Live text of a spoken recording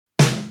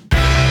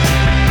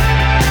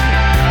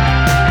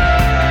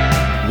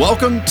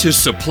Welcome to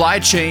Supply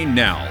Chain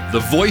Now,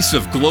 the voice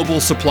of global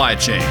supply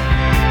chain.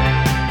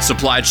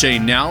 Supply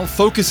Chain Now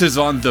focuses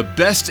on the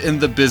best in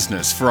the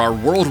business for our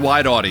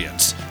worldwide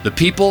audience, the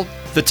people,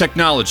 the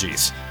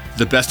technologies,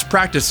 the best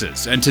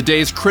practices, and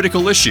today's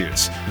critical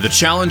issues, the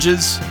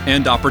challenges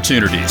and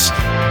opportunities.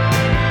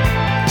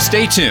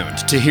 Stay tuned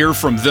to hear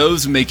from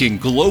those making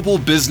global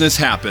business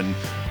happen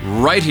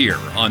right here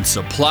on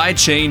Supply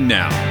Chain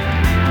Now.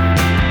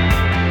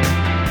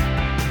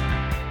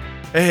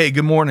 Hey,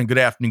 good morning, good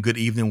afternoon, good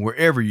evening,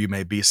 wherever you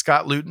may be.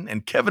 Scott Luton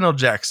and Kevin L.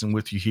 Jackson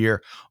with you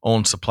here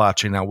on Supply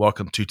Chain Now.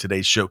 Welcome to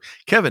today's show.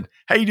 Kevin,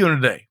 how you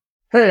doing today?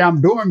 Hey,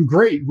 I'm doing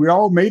great. We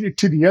all made it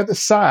to the other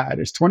side.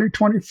 It's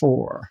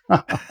 2024.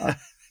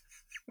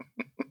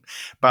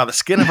 By the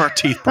skin of our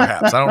teeth,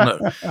 perhaps. I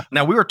don't know.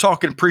 Now, we were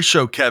talking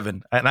pre-show,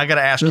 Kevin, and I got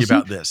to ask you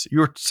about this. You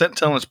were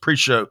telling us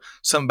pre-show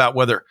something about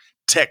whether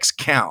texts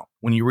count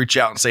when you reach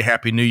out and say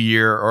Happy New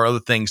Year or other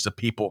things to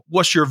people.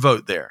 What's your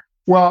vote there?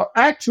 Well,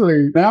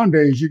 actually,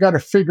 nowadays, you got to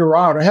figure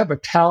out, I have a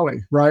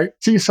tally, right?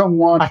 See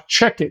someone, I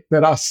check it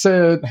that I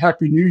said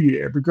Happy New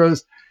Year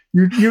because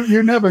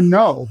you never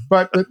know.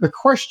 But the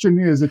question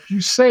is, if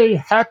you say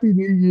Happy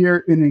New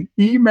Year in an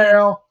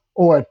email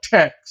or a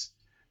text,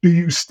 do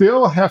you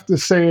still have to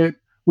say it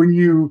when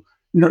you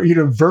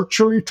either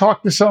virtually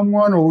talk to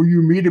someone or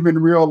you meet them in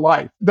real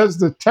life? Does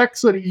the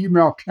text or the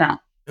email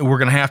count? We're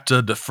going to have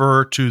to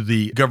defer to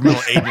the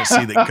governmental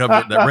agency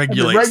that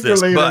regulates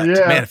this. But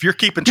man, if you're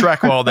keeping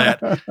track of all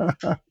that,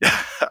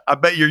 I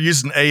bet you're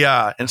using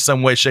AI in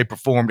some way, shape, or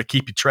form to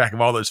keep you track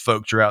of all those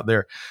folks you're out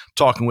there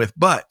talking with.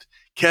 But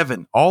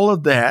Kevin, all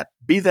of that,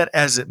 be that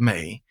as it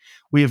may,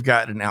 we have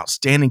got an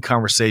outstanding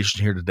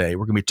conversation here today.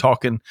 We're going to be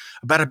talking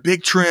about a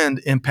big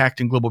trend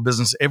impacting global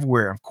business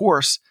everywhere. Of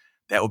course,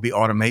 that will be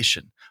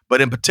automation. But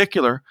in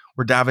particular,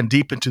 we're diving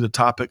deep into the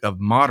topic of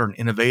modern,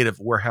 innovative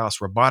warehouse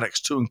robotics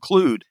to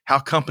include how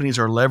companies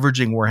are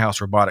leveraging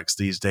warehouse robotics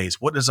these days.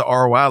 What does the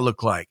ROI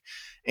look like?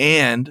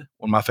 And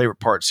one of my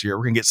favorite parts here,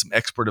 we're going to get some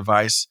expert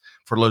advice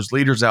for those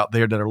leaders out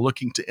there that are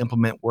looking to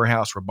implement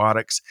warehouse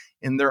robotics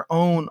in their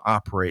own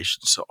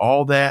operations. So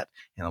all that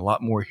and a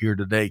lot more here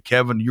today.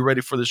 Kevin, you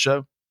ready for the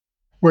show?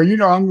 Well,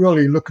 I'm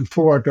really looking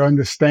forward to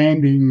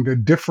understanding the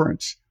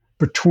difference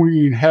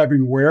between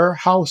having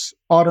warehouse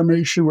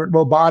automation with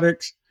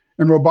robotics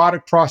and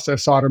robotic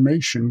process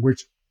automation,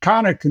 which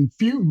kind of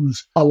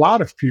confuse a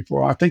lot of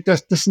people. I think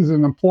this is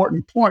an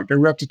important point that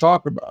we have to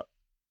talk about.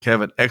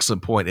 Kevin,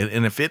 excellent point.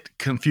 And if it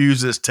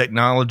confuses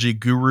technology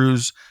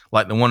gurus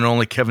like the one and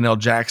only Kevin L.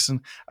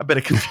 Jackson, I bet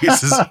it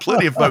confuses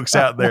plenty of folks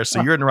out there.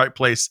 So you're in the right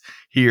place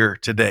here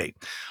today.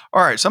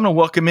 All right, so I'm going to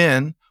welcome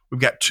in.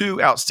 We've got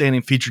two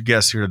outstanding featured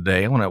guests here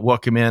today. I want to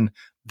welcome in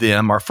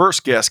them. Our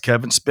first guest,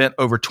 Kevin, spent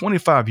over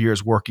 25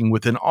 years working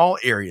within all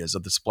areas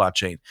of the supply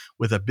chain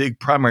with a big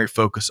primary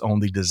focus on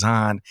the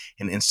design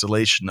and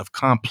installation of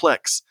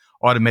complex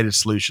automated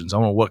solutions. I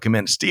want to welcome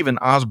in Stephen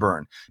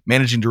Osborne,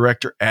 Managing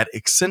Director at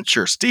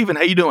Accenture. Stephen,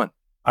 how you doing?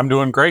 I'm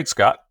doing great,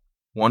 Scott.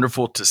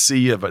 Wonderful to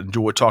see you. I've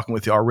enjoyed talking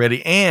with you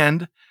already.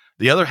 And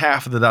the other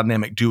half of the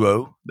dynamic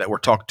duo that we're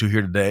talking to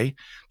here today,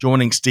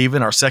 joining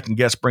Stephen, our second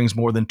guest, brings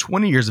more than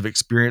 20 years of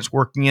experience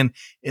working in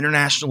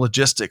international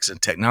logistics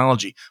and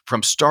technology,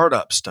 from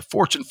startups to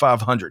Fortune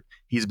 500.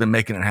 He's been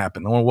making it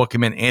happen. I want to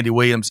welcome in Andy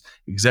Williams,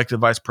 Executive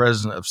Vice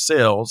President of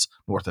Sales,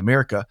 North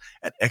America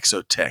at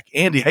Exotec.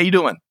 Andy, how you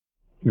doing?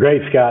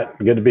 Great, Scott.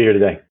 Good to be here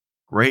today.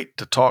 Great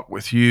to talk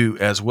with you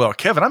as well.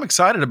 Kevin, I'm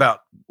excited about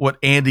what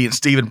Andy and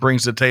Stephen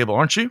brings to the table,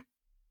 aren't you?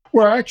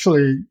 Well,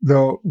 actually,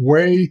 the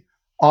way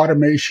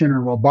automation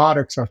and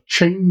robotics are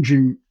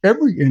changing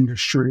every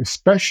industry,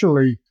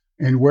 especially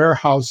in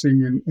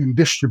warehousing and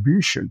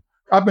distribution.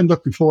 I've been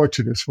looking forward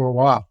to this for a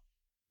while.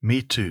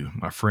 Me too,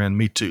 my friend,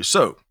 me too.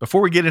 So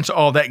before we get into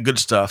all that good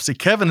stuff, see,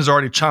 Kevin is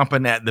already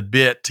chomping at the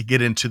bit to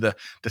get into the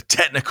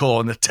technical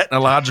and the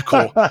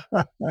technological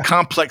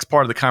complex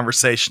part of the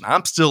conversation.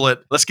 I'm still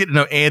let's get to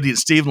know Andy and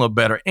Steve a little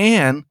better.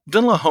 And we've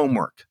done a little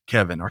homework,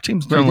 Kevin. Our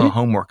team's done a little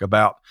homework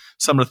about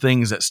some of the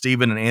things that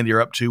Stephen and Andy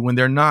are up to when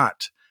they're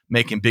not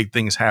making big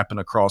things happen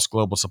across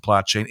global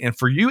supply chain. And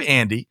for you,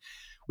 Andy,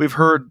 we've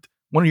heard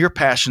one of your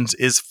passions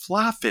is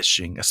fly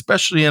fishing,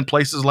 especially in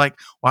places like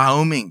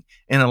Wyoming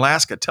and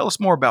Alaska. Tell us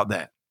more about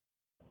that.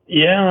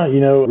 Yeah,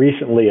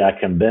 recently I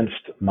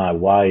convinced my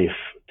wife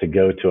to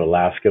go to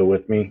Alaska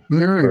with me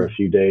for a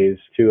few days,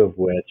 two of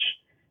which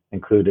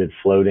included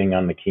floating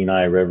on the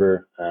Kenai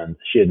River. And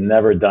she had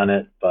never done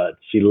it, but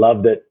she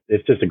loved it.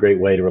 It's just a great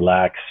way to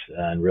relax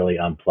and really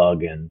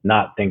unplug and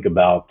not think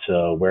about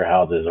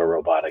warehouses or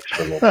robotics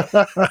for a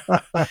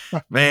little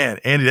bit. Man,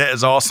 Andy, that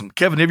is awesome.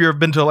 Kevin, have you ever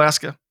been to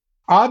Alaska?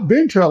 I've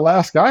been to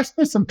Alaska. I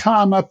spent some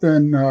time up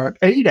in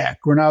Adak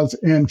when I was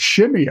in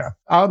Shemya,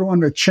 out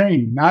on the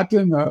chain, not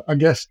in,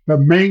 the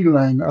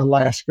mainland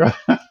Alaska.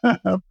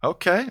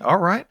 Okay, all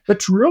right.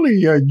 It's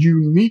really a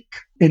unique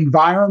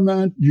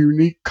environment,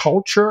 unique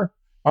culture.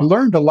 I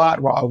learned a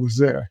lot while I was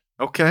there.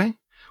 Okay.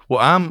 Well,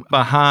 I'm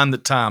behind the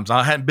times.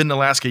 I hadn't been to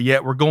Alaska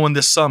yet. We're going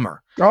this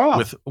summer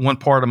with one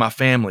part of my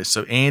family.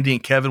 So Andy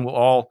and Kevin will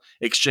all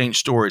exchange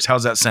stories.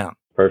 How's that sound?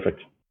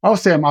 Perfect. I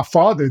was saying my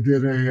father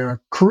did a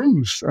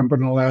cruise up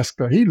in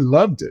Alaska. He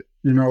loved it,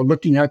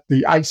 looking at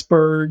the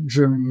icebergs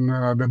and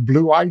the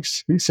blue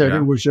ice. He said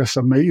it was just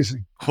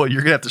amazing. Well,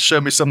 you're going to have to show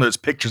me some of those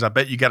pictures. I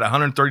bet you got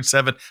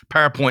 137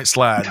 PowerPoint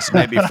slides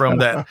maybe from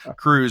that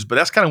cruise, but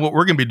that's kind of what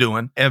we're going to be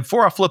doing. And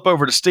before I flip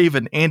over to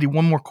Stephen, Andy,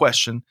 one more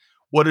question.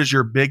 What is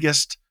your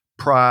biggest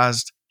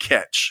prized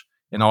catch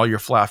in all your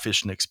fly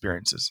fishing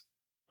experiences?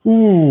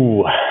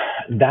 Ooh,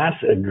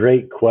 that's a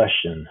great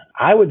question.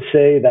 I would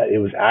say that it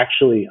was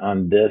actually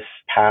on this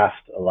past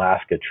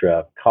Alaska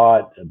trip,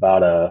 caught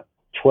about a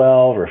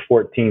 12 or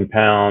 14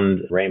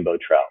 pound rainbow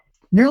trout.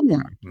 Yeah.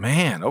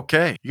 Man,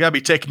 okay. You got to be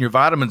taking your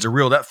vitamins to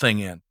reel that thing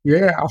in.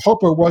 Yeah, I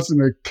hope it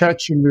wasn't a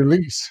catch and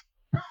release.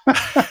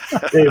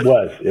 It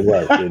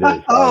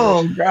is.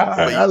 Oh, God,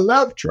 I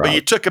love trout. But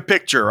you took a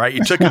picture, right?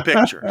 You took a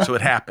picture, so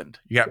it happened.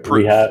 You got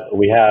proof.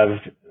 We have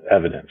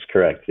evidence,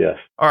 correct, yes.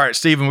 All right,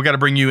 Stephen, we got to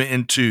bring you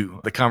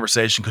into the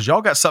conversation because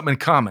y'all got something in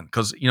common.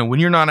 Because, when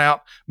you're not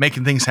out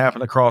making things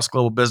happen across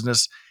global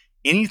business,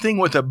 anything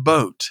with a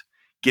boat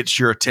gets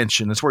your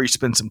attention. That's where you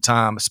spend some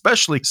time,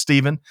 especially,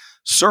 Stephen,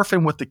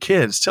 surfing with the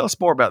kids. Tell us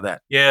more about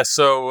that. Yeah,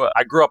 so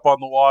I grew up on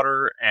the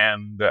water,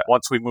 and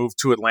once we moved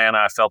to Atlanta,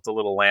 I felt a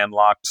little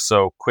landlocked,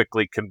 so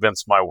quickly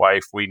convinced my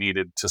wife we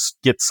needed to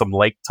get some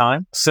lake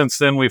time. Since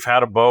then, we've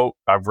had a boat.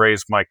 I've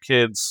raised my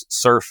kids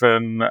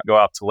surfing, go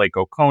out to Lake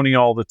Oconee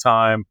all the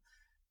time,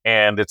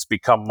 and it's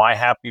become my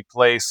happy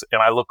place,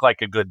 and I look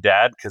like a good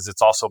dad because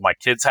it's also my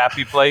kids'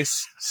 happy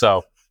place,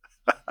 so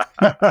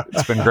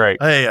it's been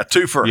great. Hey, a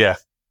twofer. Yeah.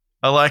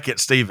 I like it,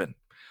 Stephen.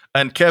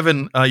 And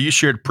Kevin, you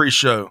shared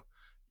pre-show,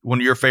 one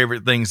of your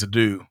favorite things to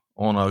do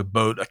on a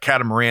boat, a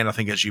catamaran, I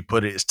think as you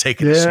put it, is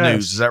taking a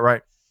snooze. Is that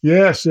right?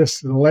 Yes,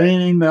 just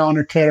laying on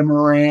a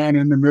catamaran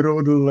in the middle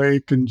of the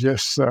lake and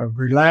just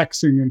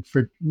relaxing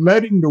and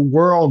letting the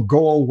world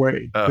go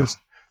away.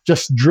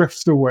 Just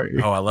drift away.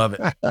 Oh, I love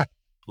it.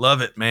 Love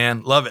it,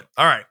 man. Love it.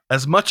 All right.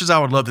 As much as I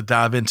would love to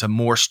dive into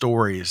more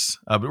stories,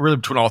 but really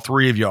between all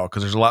three of y'all,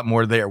 because there's a lot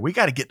more there, we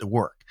got to get to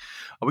work.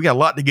 We got a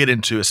lot to get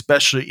into,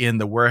 especially in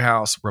the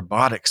warehouse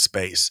robotics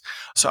space.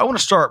 So I want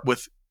to start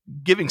with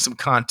giving some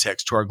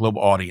context to our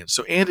global audience.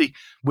 So Andy,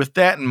 with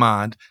that in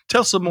mind, tell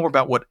us some more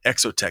about what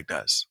Exotec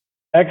does.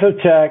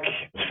 Exotec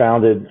was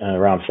founded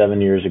around 7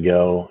 years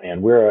ago,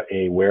 and we're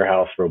a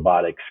warehouse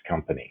robotics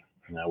company.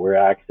 We're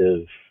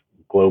active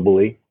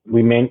globally.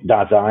 We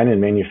design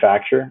and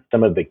manufacture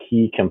some of the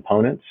key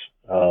components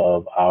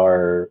of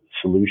our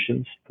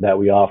solutions that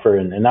we offer.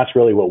 And that's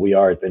really what we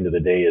are at the end of the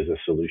day, is a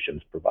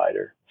solutions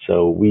provider.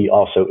 So we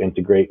also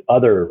integrate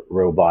other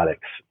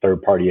robotics,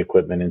 third-party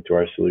equipment into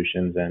our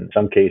solutions. And in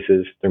some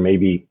cases, there may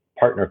be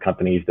partner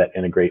companies that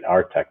integrate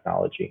our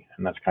technology.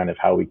 And that's kind of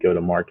how we go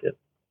to market.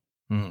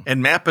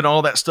 And mapping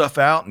all that stuff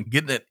out and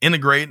getting it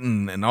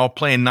integrating and all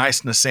playing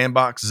nice in the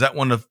sandbox. Is that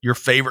one of your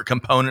favorite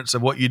components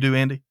of what you do,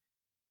 Andy?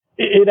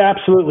 It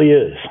absolutely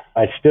is.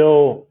 I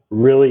still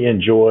really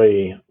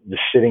enjoy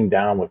just sitting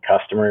down with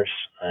customers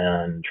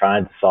and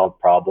trying to solve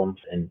problems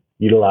and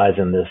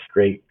utilizing this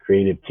great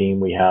creative team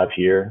we have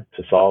here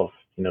to solve,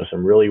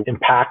 some really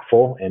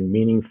impactful and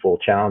meaningful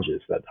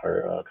challenges that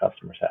our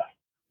customers have.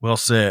 Well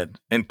said.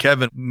 And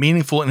Kevin,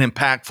 meaningful and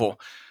impactful.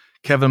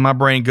 Kevin, my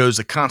brain goes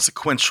to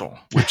consequential,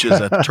 which is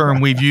a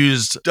term we've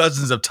used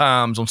dozens of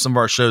times on some of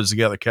our shows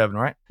together, Kevin,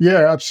 right?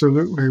 Yeah,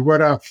 absolutely.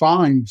 What I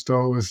find,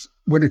 though, is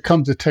when it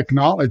comes to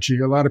technology,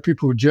 a lot of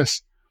people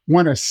just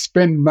want to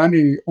spend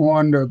money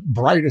on the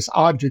brightest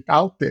object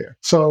out there.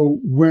 So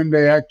when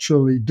they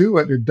actually do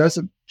it, it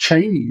doesn't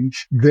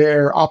change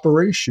their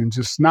operations.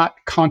 It's not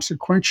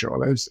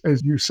consequential, as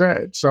you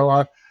said. So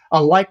I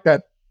like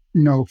that,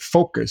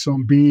 focus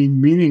on being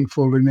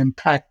meaningful and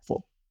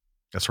impactful.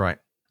 That's right.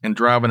 And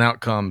driving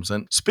outcomes.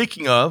 And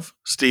speaking of,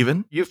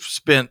 Stephen, you've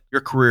spent your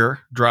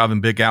career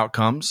driving big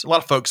outcomes. A lot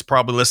of folks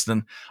probably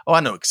listening, I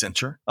know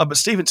Accenture. But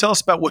Stephen, tell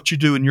us about what you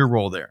do in your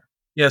role there.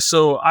 Yeah,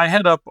 so I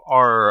head up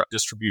our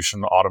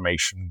distribution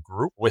automation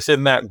group.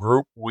 Within that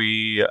group,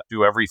 we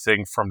do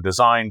everything from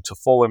design to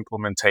full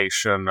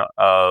implementation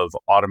of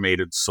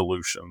automated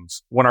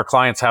solutions. When our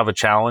clients have a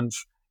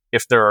challenge,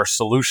 if there are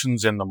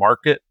solutions in the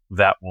market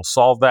that will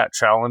solve that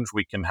challenge,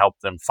 we can help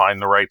them find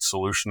the right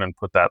solution and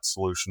put that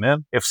solution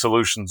in. If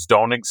solutions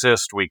don't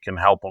exist, we can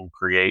help them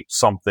create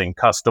something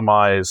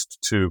customized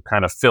to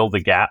kind of fill the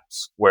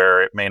gaps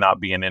where it may not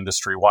be an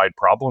industry-wide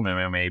problem and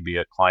it may be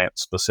a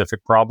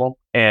client-specific problem.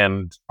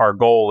 And our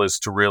goal is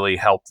to really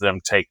help them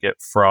take it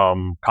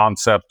from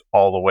concept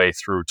all the way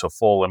through to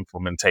full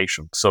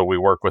implementation. So we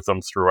work with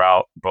them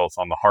throughout, both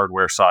on the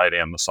hardware side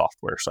and the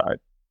software side.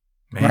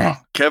 Man, wow.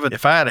 Kevin,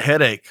 if I had a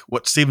headache,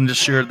 what Stephen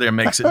just shared there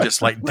makes it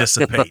just like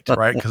dissipate,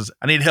 right? Because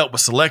I need help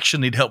with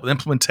selection, need help with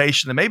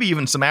implementation, and maybe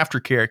even some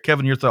aftercare.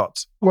 Kevin, your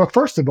thoughts? Well,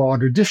 first of all,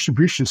 the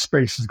distribution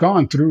space has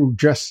gone through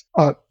just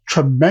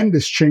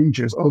tremendous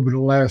changes over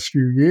the last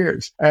few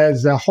years,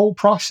 as the whole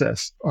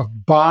process of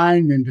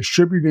buying and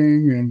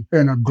distributing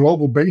and a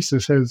global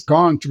basis has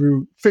gone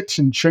through fits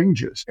and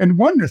changes. And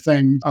one of the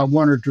things I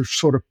wanted to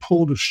sort of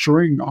pull the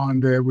string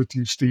on there with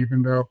you,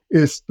 Stephen, though,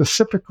 is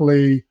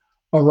specifically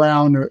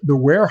around the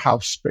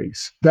warehouse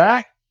space.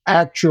 That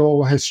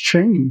actual has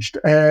changed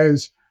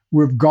as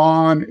we've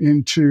gone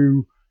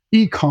into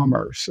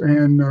e-commerce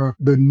and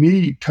the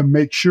need to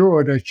make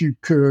sure that you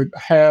could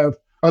have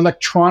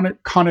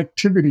electronic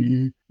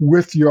connectivity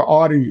with your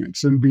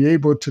audience and be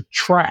able to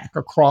track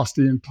across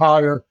the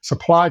entire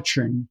supply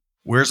chain.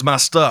 Where's my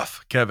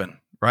stuff, Kevin,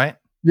 right?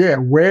 Yeah,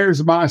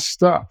 where's my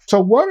stuff? So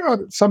what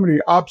are some of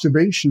the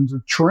observations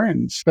of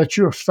trends that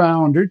you have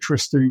found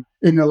interesting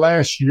in the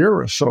last year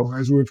or so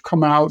as we've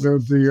come out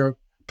of the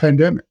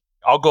pandemic?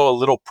 I'll go a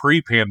little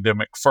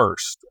pre-pandemic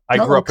first. I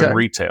grew up in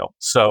retail.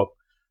 So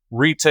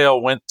retail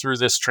went through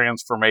this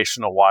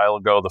transformation a while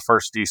ago. The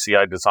first DC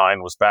I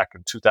designed was back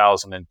in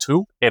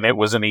 2002, and it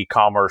was an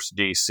e-commerce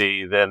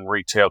DC. Then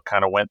retail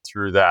kind of went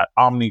through that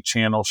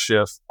omni-channel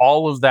shift.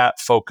 All of that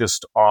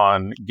focused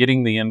on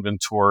getting the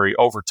inventory.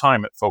 Over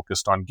time, it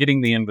focused on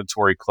getting the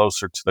inventory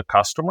closer to the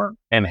customer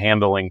and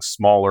handling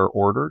smaller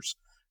orders.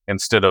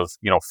 Instead of,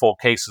 full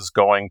cases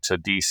going to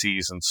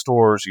DCs and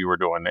stores, you were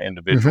doing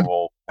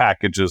individual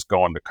packages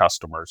going to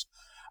customers.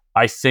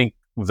 I think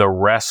the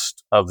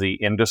rest of the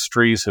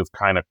industries have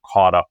kind of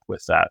caught up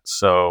with that.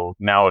 So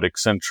now at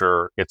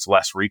Accenture, it's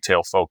less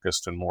retail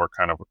focused and more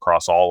kind of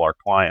across all our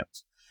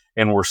clients.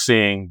 And we're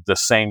seeing the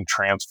same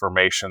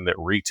transformation that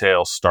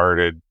retail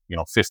started,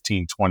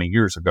 15, 20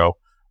 years ago.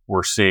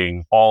 We're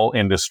seeing all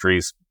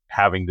industries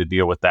having to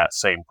deal with that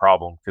same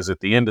problem, because at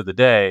the end of the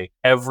day,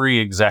 every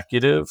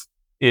executive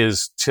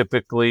is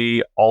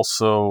typically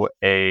also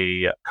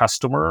a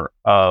customer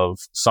of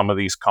some of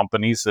these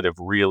companies that have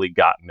really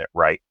gotten it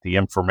right. The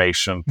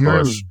information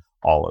push,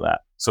 all of that.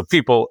 So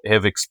people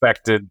have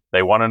expected,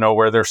 they want to know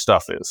where their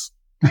stuff is.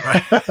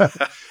 Right?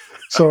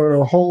 So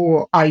the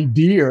whole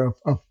idea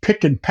of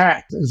pick and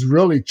pack has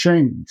really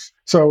changed.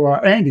 So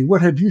Andy,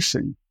 what have you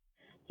seen?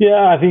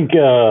 Yeah, I think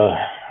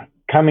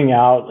coming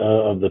out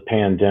of the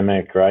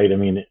pandemic, right? I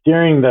mean,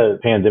 during the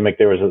pandemic,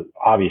 there was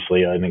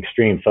obviously an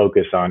extreme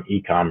focus on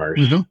e-commerce,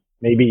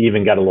 maybe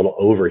even got a little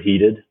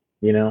overheated,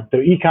 So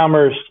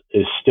e-commerce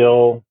is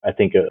still, I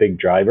think, a big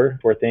driver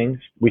for things.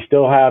 We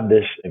still have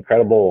this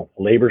incredible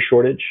labor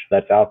shortage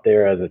that's out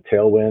there as a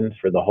tailwind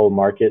for the whole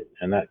market,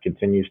 and that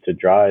continues to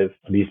drive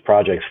these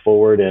projects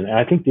forward. And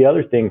I think the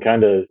other thing,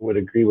 kind of would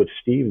agree with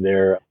Steve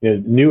there,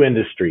 new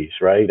industries,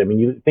 right? I mean,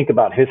 you think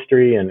about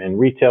history and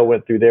retail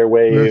went through their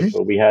wave,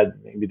 but we had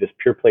maybe this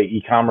pure play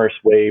e-commerce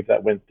wave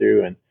that went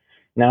through, and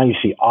now you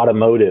see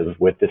automotive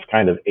with this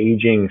kind of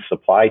aging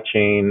supply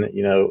chain,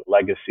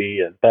 legacy,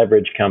 and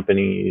beverage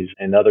companies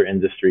and other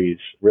industries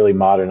really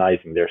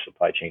modernizing their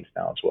supply chains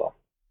now as well.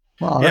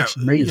 Wow, that's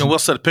amazing. Well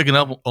said. Picking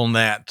up on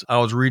that, I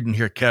was reading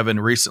here,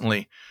 Kevin,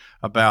 recently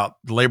about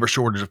the labor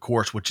shortage, of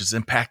course, which is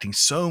impacting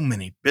so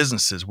many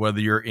businesses, whether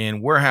you're in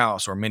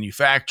warehouse or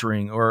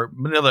manufacturing or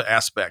many other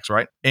aspects,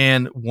 right?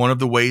 And one of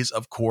the ways,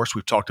 of course,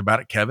 we've talked about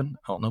it, Kevin,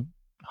 I don't know,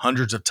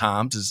 hundreds of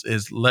times,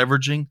 is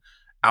leveraging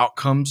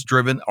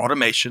outcomes-driven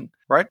automation,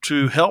 right,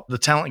 to help the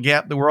talent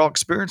gap that we're all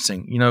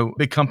experiencing.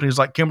 Big companies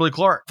like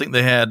Kimberly-Clark, I think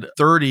they had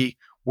 30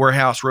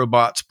 warehouse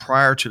robots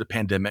prior to the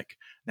pandemic.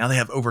 Now they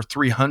have over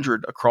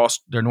 300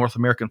 across their North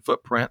American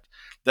footprint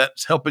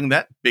that's helping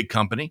that big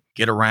company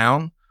get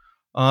around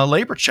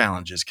labor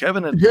challenges.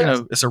 Kevin,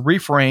 it's a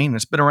refrain.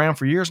 It's been around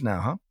for years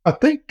now, huh? I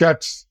think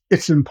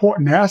it's an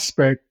important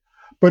aspect,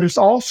 but it's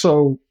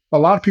also a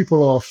lot of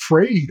people are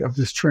afraid of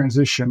this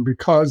transition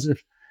because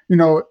if,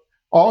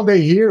 all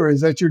they hear is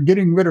that you're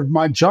getting rid of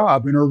my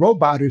job and a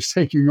robot is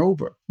taking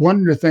over. One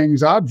of the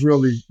things I've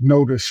really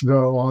noticed,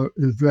 though,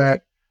 is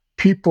that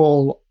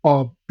people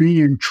are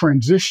being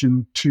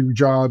transitioned to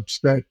jobs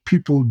that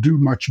people do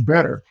much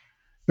better,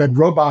 that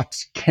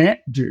robots can't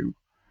do.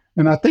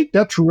 And I think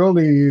that's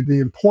really the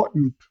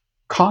important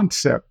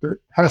concept that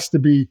has to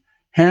be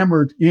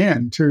hammered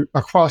into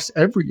across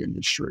every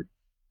industry.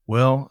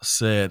 Well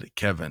said,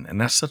 Kevin.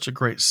 And that's such a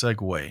great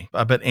segue.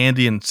 I bet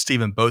Andy and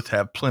Stephen both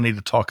have plenty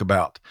to talk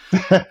about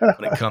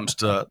when it comes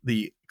to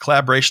the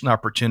collaboration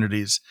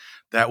opportunities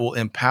that will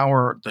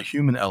empower the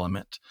human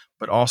element,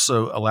 but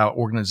also allow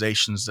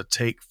organizations to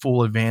take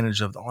full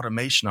advantage of the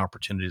automation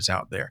opportunities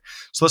out there.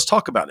 So let's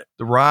talk about it.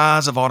 The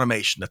rise of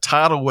automation, the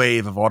tidal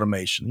wave of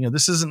automation.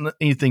 This isn't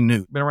anything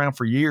new. It's been around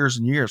for years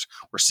and years.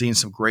 We're seeing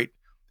some great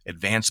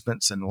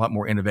advancements and a lot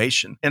more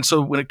innovation. And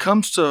so when it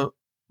comes to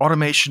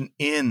automation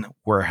in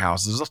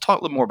warehouses, let's talk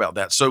a little more about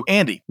that. So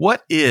Andy,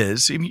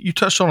 you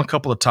touched on a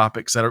couple of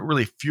topics that are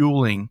really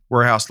fueling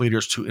warehouse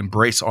leaders to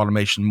embrace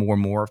automation more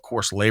and more, of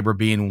course, labor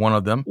being one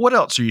of them. What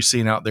else are you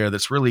seeing out there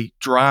that's really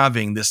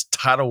driving this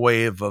tidal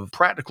wave of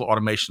practical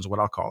automation is what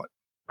I'll call it?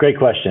 Great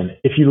question.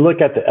 If you look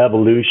at the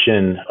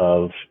evolution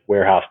of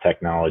warehouse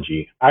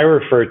technology, I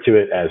refer to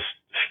it as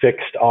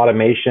fixed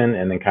automation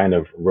and then kind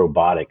of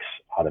robotics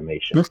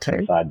automation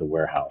inside the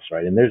warehouse,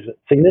 right? And there's a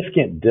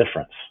significant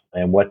difference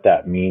in what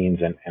that means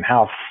and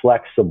how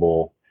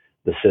flexible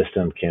the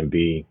system can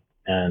be.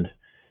 And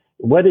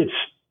what it's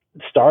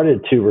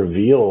started to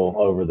reveal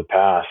over the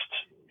past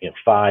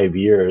 5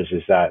 years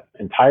is that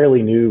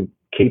entirely new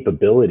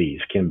capabilities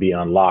can be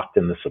unlocked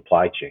in the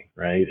supply chain,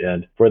 right?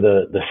 And for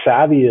the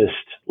savviest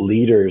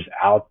leaders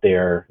out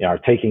there, are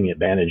taking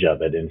advantage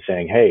of it and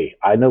saying, hey,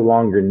 I no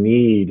longer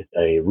need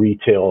a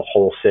retail,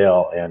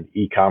 wholesale, and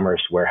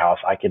e-commerce warehouse.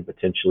 I can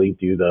potentially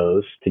do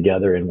those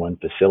together in one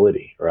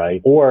facility,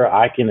 right? Or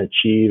I can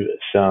achieve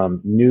some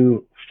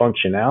new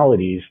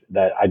functionalities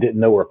that I didn't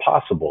know were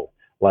possible,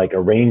 like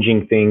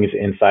arranging things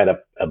inside a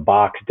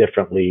box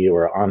differently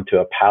or onto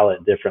a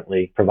pallet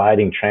differently,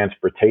 providing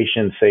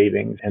transportation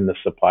savings in the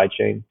supply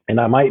chain.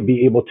 And I might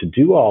be able to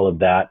do all of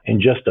that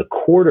in just a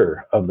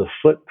quarter of the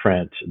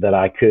footprint that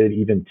I could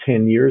even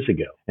 10 years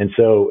ago. And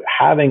so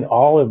having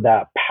all of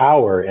that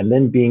power and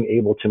then being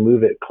able to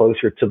move it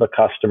closer to the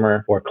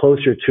customer or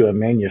closer to a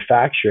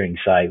manufacturing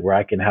site where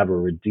I can have a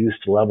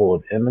reduced level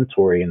of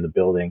inventory in the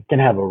building can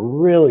have a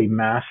really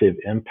massive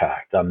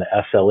impact on the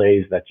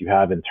SLAs that you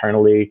have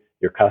internally,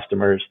 your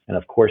customers, and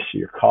of course,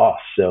 your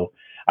costs. So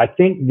I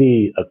think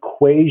the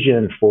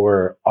equation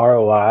for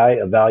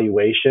ROI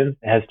evaluation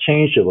has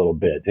changed a little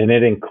bit, and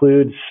it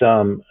includes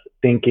some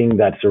thinking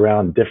that's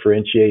around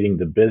differentiating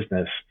the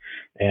business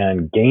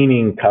and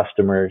gaining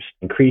customers,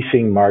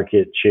 increasing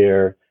market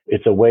share.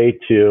 It's a way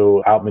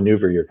to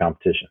outmaneuver your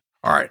competition.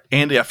 All right,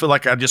 Andy, I feel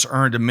like I just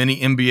earned a mini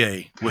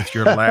MBA with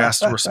your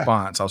last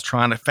response. I was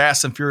trying to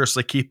fast and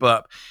furiously keep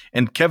up.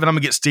 And Kevin, I'm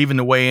going to get Stephen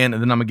to weigh in,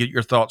 and then I'm going to get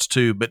your thoughts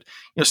too. But,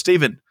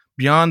 Stephen,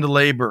 beyond the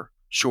labor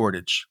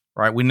shortage,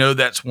 right? We know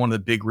that's one of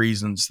the big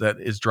reasons that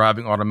is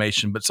driving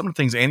automation. But some of the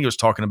things Andy was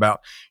talking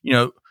about,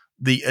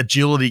 the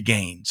agility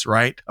gains,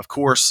 right? Of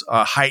course,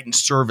 heightened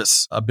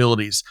service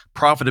abilities,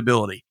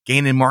 profitability,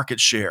 gaining market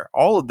share.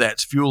 All of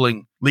that's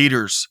fueling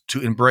leaders to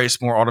embrace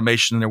more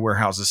automation in their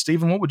warehouses.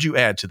 Stephen, what would you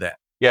add to that?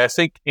 Yeah, I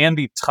think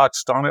Andy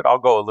touched on it. I'll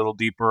go a little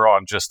deeper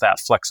on just that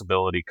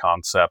flexibility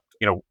concept.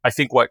 I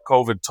think what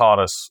COVID taught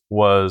us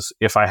was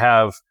if I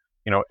have,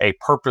 a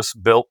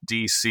purpose-built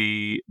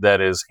DC that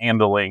is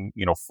handling,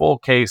 full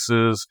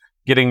cases,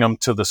 getting them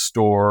to the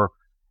store,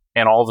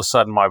 and all of a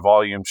sudden my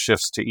volume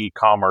shifts to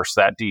e-commerce,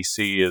 that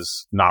DC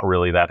is not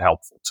really that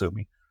helpful to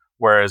me.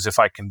 Whereas if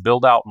I can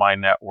build out my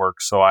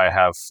network so I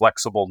have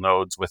flexible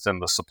nodes within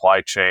the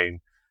supply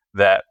chain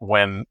that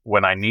when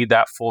I need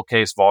that full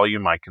case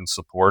volume, I can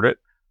support it.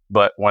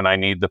 But when I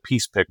need the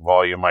piece pick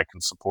volume, I can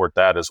support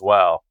that as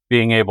well.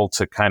 Being able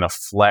to kind of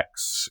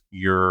flex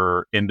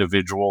your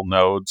individual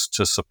nodes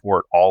to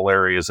support all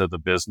areas of the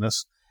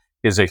business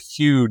is a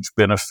huge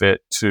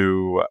benefit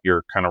to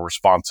your kind of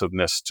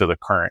responsiveness to the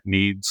current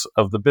needs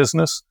of the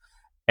business.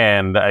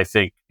 And I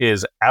think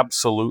is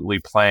absolutely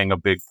playing a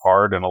big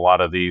part in a lot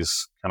of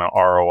these kind of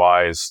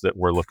ROIs that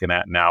we're looking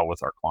at now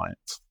with our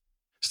clients.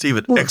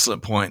 Stephen,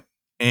 excellent point.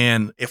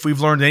 And if we've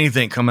learned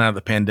anything coming out of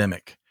the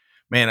pandemic,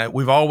 man,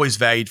 we've always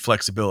valued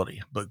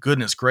flexibility, but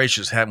goodness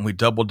gracious, haven't we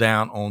doubled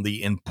down on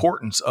the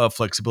importance of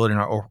flexibility in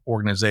our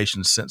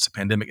organizations since the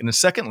pandemic? And then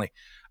secondly,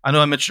 I know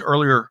I mentioned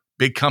earlier,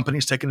 big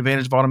companies taking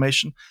advantage of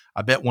automation.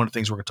 I bet one of the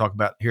things we're going to talk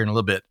about here in a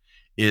little bit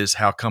is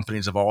how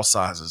companies of all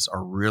sizes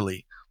are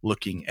really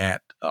looking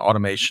at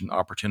automation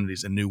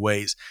opportunities in new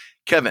ways.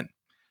 Kevin,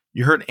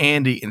 you heard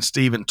Andy and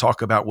Stephen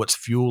talk about what's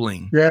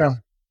fueling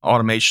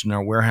automation in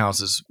our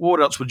warehouses.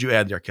 What else would you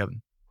add there,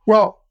 Kevin?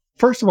 Well,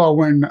 first of all,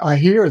 when I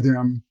hear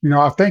them,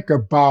 I think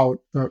about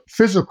the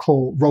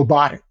physical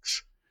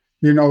robotics,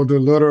 the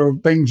little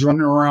things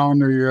running around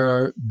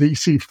the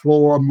DC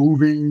floor,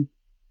 moving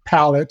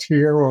pallets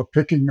here or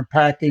picking and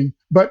packing.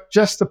 But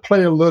just to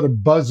play a little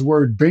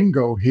buzzword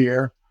bingo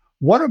here,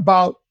 what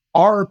about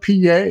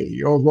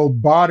RPA or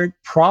robotic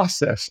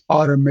process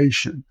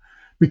automation?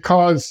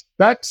 Because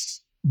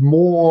that's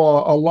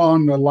more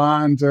along the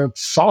lines of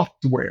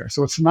software.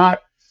 So it's not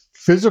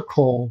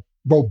physical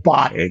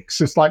robotics.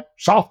 It's like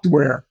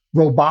software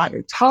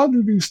robotics. How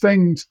do these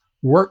things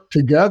work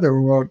together?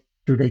 Or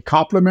do they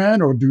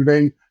complement or do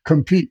they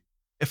compete?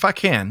 If I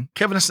can,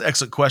 Kevin, that's an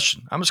excellent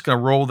question. I'm just going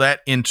to roll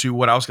that into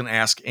what I was going to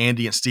ask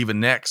Andy and Stephen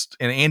next.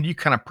 And Andy, you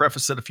kind of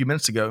prefaced it a few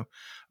minutes ago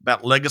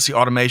about legacy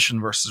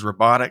automation versus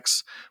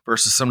robotics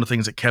versus some of the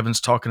things that Kevin's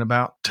talking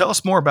about. Tell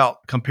us more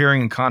about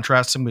comparing and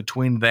contrasting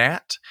between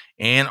that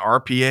and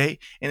RPA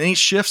and any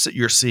shifts that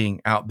you're seeing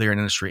out there in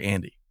industry,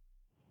 Andy.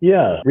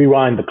 Yeah,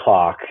 rewind the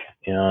clock.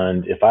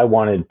 And if I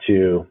wanted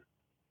to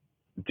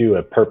do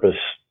a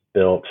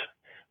purpose-built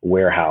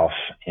warehouse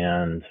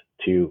and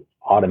to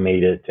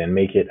automate it and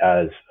make it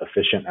as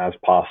efficient as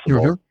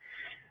possible,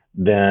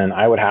 then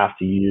I would have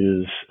to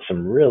use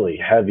some really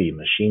heavy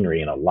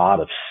machinery and a lot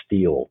of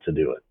steel to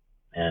do it.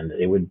 And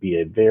it would be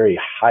a very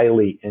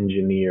highly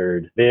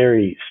engineered,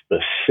 very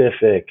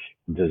specific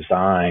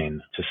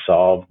design to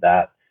solve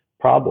that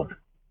problem.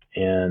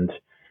 And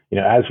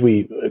as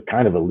we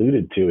kind of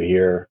alluded to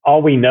here,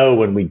 all we know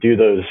when we do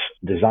those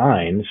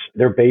designs,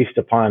 they're based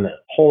upon a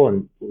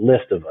whole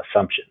list of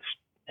assumptions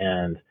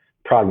and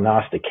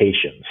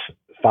prognostications,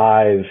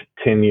 5-10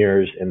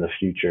 years in the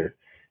future.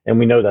 And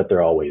we know that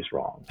they're always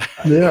wrong.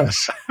 Right?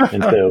 Yes.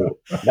 And so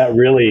that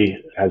really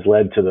has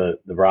led to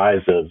the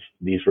rise of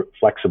these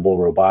flexible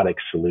robotic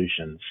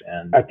solutions.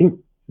 And I think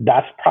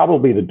that's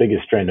probably the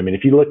biggest trend. I mean,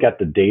 if you look at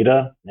the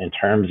data in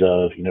terms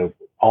of,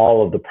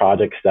 all of the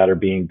projects that are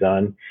being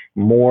done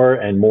more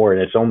and more,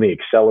 and it's only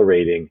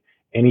accelerating.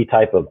 Any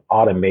type of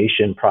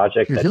automation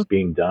project that's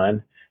being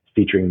done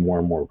featuring more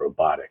and more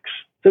robotics.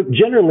 So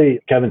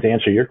generally, Kevin, to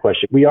answer your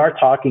question, we are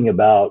talking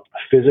about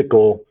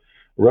physical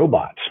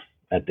robots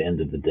at the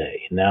end of the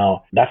day.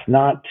 Now, that's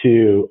not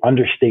to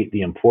understate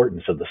the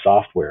importance of the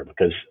software,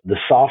 because the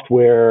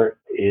software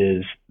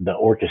is the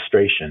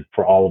orchestration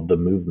for all of the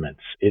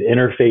movements. It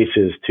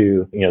interfaces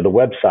to, the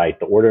website,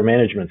 the order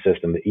management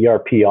system, the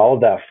ERP, all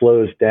of that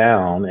flows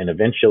down and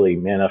eventually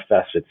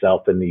manifests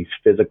itself in these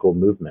physical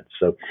movements.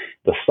 So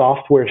the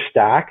software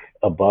stack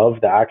above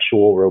the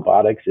actual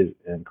robotics is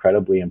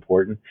incredibly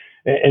important.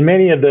 And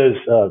many of those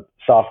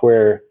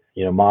software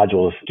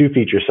modules do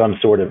feature some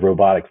sort of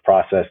robotics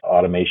process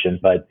automation,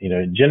 but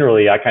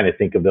generally I kind of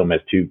think of them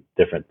as two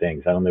different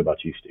things. I don't know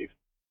about you, Steve.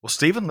 Well,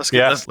 Stephen, let's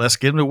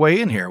get him to weigh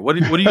in here. What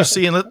do you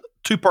see in the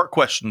two-part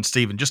question,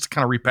 Stephen, just to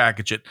kind of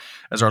repackage it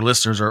as our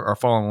listeners are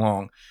following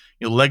along?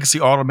 Legacy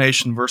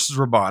automation versus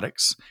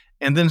robotics,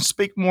 and then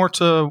speak more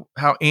to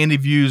how Andy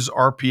views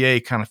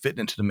RPA kind of fitting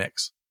into the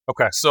mix.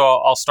 Okay, so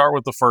I'll start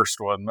with the first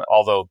one,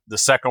 although the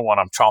second one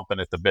I'm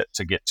chomping at the bit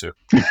to get to.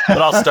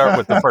 But I'll start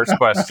with the first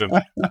question.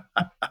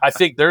 I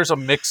think there's a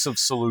mix of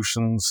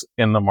solutions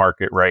in the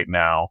market right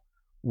now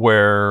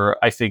where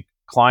I think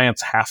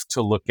clients have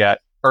to look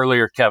at.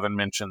 Earlier, Kevin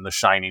mentioned the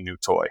shiny new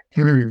toy.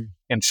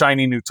 And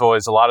shiny new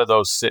toys, a lot of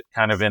those sit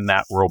kind of in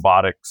that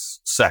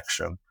robotics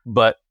section.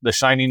 But the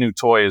shiny new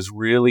toy is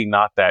really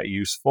not that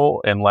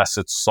useful unless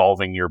it's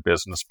solving your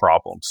business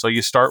problems. So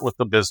you start with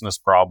the business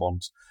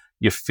problems.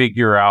 You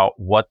figure out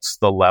what's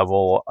the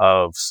level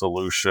of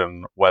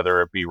solution,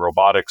 whether it be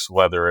robotics,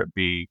 whether it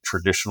be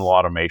traditional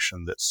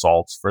automation that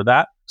solves for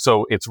that.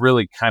 So it's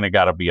really kind of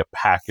got to be a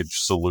package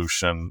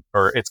solution,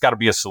 or it's got to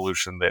be a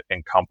solution that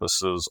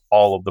encompasses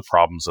all of the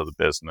problems of the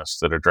business,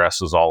 that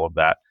addresses all of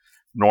that.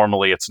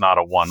 Normally, it's not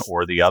a one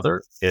or the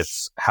other.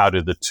 It's how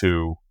do the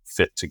two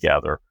fit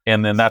together.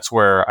 And then that's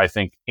where I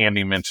think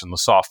Andy mentioned the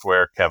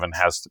software. Kevin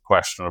has the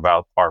question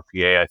about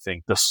RPA. I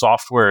think the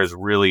software is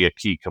really a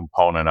key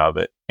component of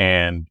it.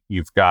 And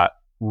you've got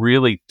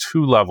really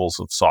two levels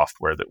of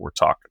software that we're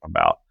talking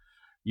about.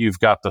 You've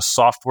got the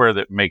software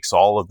that makes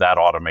all of that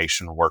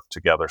automation work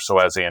together. So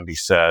as Andy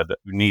said,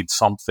 you need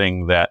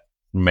something that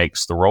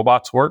makes the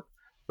robots work,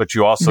 but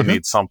you also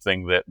need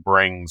something that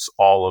brings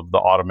all of the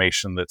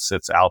automation that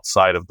sits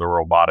outside of the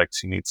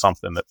robotics. You need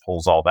something that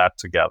pulls all that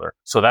together.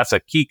 So that's a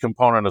key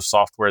component of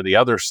software. The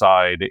other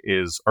side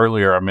is,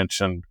 earlier I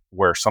mentioned,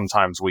 where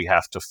sometimes we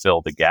have to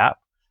fill the gap.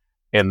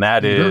 And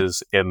that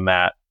is in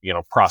that,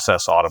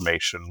 process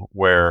automation,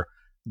 where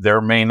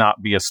there may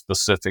not be a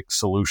specific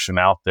solution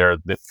out there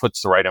that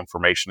puts the right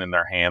information in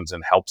their hands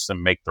and helps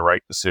them make the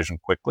right decision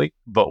quickly.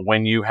 But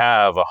when you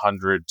have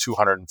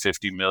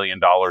 $250 million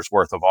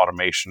worth of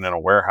automation in a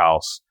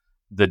warehouse,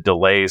 the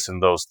delays in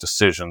those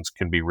decisions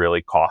can be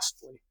really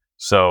costly.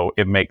 So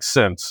it makes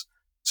sense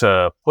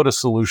to put a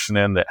solution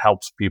in that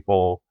helps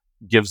people,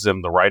 gives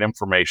them the right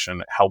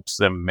information, helps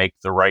them make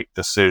the right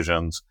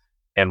decisions.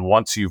 And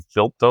once you've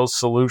built those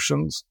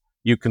solutions,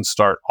 you can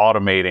start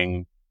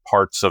automating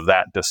parts of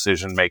that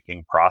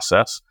decision-making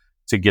process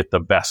to get the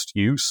best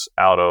use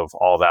out of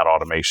all that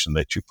automation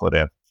that you put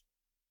in.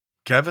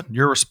 Kevin,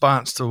 your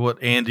response to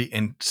what Andy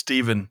and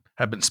Stephen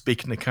have been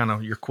speaking to, kind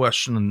of your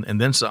question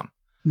and then some.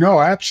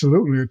 No,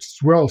 absolutely.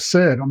 It's well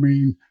said. I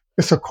mean,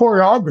 it's a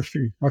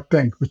choreography, I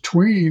think,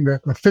 between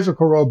the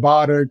physical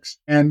robotics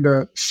and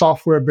the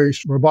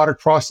software-based robotic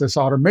process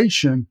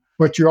automation.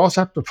 But you also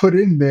have to put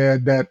in there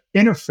that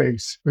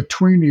interface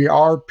between the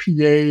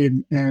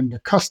RPA and the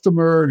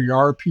customer, the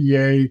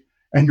RPA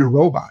and the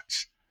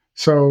robots.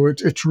 So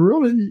it's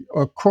really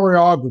a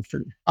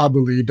choreography, I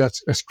believe,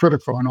 that's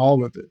critical in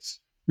all of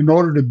this in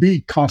order to be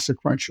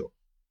consequential.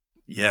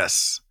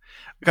 Yes.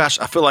 Gosh,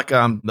 I feel like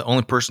I'm the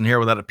only person here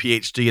without a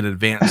PhD in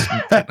advanced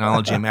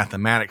technology and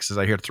mathematics as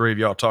I hear three of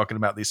y'all talking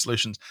about these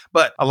solutions.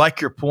 But I like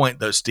your point,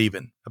 though,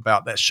 Stephen,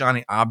 about that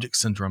shiny object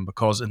syndrome,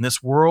 because in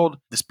this world,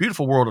 this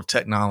beautiful world of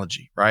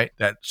technology, right,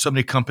 that so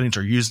many companies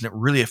are using it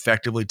really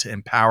effectively to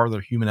empower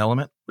the human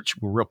element, which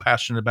we're real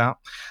passionate about.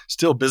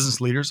 Still, business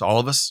leaders, all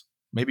of us,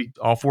 maybe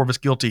all four of us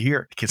guilty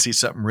here, can see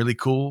something really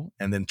cool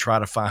and then try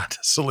to find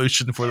a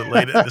solution for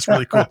this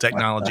really cool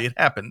technology. It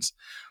happens.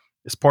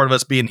 It's part of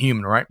us being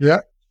human, right? Yeah.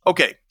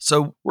 Okay,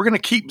 so we're going to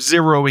keep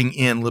zeroing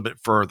in a little bit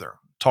further,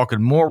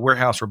 talking more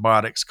warehouse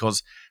robotics,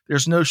 because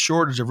there's no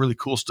shortage of really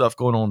cool stuff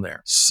going on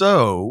there.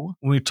 So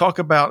when we talk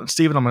about, and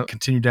Stephen, I'm going to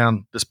continue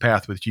down this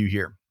path with you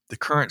here, the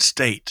current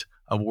state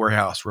of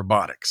warehouse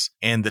robotics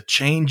and the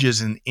changes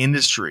in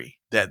industry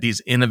that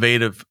these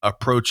innovative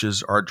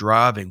approaches are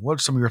driving. What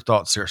are some of your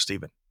thoughts there,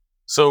 Stephen?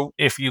 So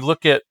if you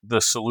look at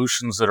the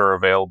solutions that are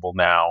available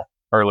now,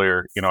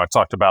 earlier, I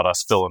talked about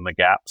us filling the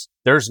gaps.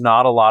 There's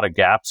not a lot of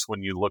gaps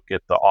when you look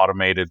at the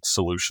automated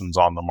solutions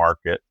on the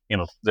market.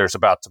 There's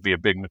about to be a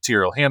big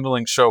material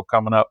handling show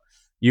coming up.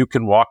 You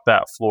can walk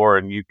that floor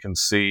and you can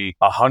see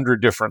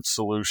 100 different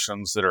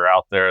solutions that are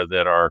out there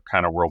that are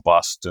kind of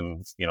robust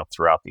and,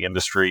 throughout the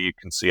industry. You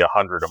can see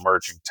 100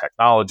 emerging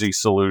technology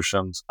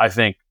solutions. I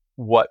think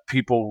what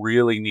people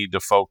really need to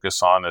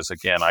focus on is,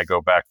 again, I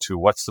go back to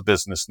what's the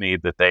business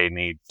need that they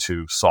need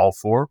to solve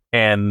for?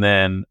 And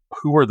then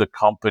who are the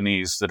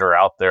companies that are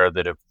out there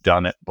that have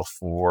done it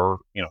before?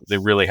 They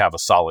really have a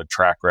solid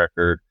track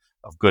record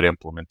of good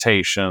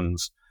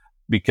implementations,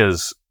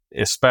 because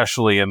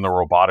especially in the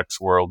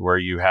robotics world where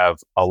you have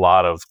a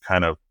lot of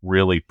kind of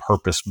really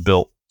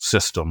purpose-built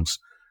systems,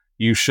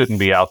 you shouldn't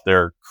be out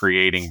there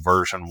creating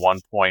version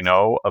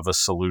 1.0 of a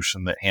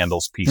solution that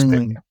handles piece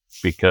picking,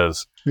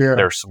 because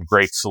there's some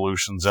great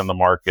solutions in the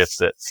market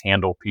that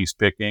handle piece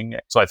picking.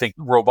 So I think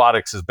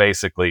robotics has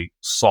basically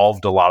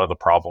solved a lot of the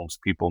problems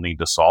people need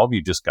to solve.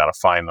 You just got to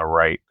find the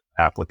right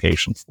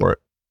application for it.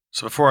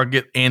 So before I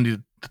get Andy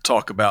to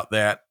talk about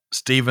that,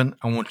 Stephen,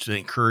 I want you to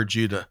encourage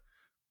you to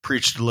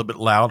preach it a little bit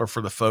louder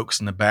for the folks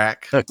in the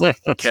back.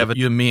 Kevin,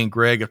 you and me and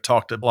Greg have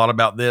talked a lot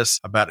about this,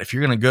 about if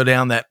you're going to go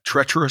down that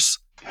treacherous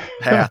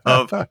path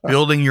of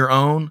building your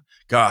own,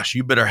 gosh,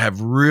 you better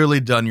have really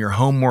done your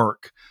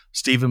homework,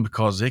 Stephen,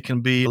 because it can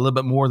be a little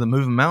bit more than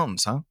moving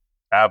mountains, huh?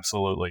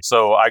 Absolutely.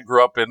 So I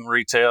grew up in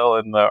retail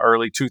in the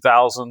early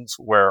 2000s,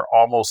 where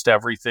almost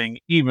everything,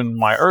 even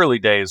my early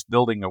days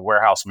building a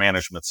warehouse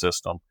management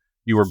system,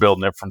 you were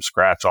building it from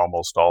scratch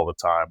almost all the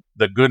time.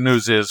 The good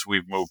news is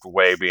we've moved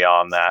way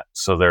beyond that.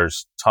 So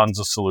there's tons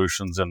of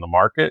solutions in the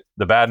market.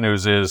 The bad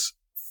news is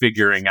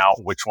figuring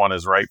out which one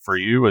is right for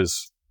you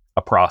is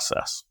a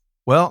process.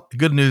 Well, the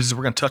good news is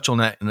we're going to touch on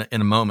that in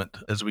a moment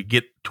as we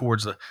get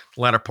towards the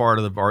latter part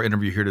of our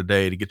interview here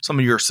today to get some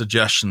of your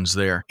suggestions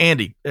there.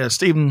 Andy,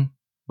 Stephen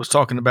was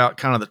talking about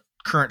kind of the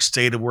current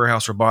state of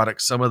warehouse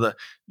robotics, some of the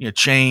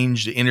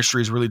change the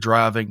industry is really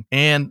driving.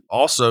 And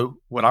also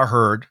what I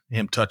heard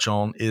him touch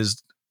on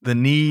is the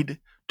need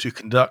to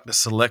conduct the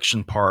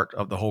selection part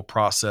of the whole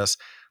process.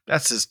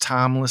 That's as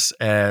timeless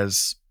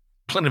as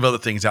plenty of other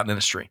things out in the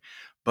industry.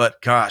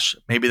 But gosh,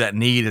 maybe that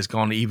need has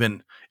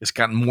it's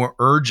gotten more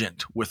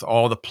urgent with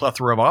all the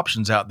plethora of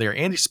options out there.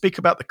 Andy, speak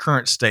about the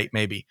current state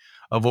maybe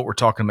of what we're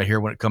talking about here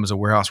when it comes to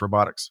warehouse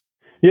robotics.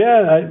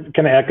 Yeah, I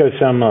kind of echo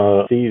some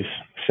of Steve's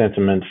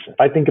sentiments.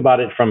 I think about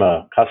it from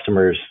a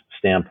customer's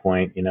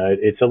standpoint.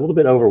 It's a little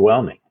bit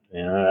overwhelming.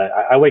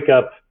 I wake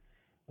up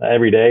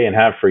every day and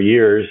have for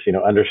years,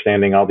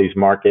 understanding all these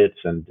markets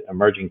and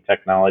emerging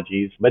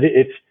technologies, but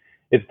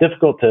it's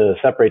difficult to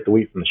separate the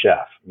wheat from the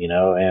chaff,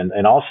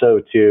 and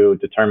also to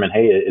determine,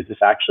 hey, is this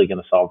actually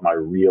going to solve my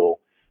real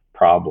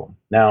problem?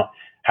 Now,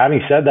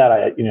 having said that,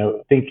 I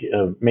think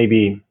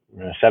maybe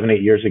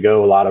 7-8 years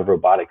ago, a lot of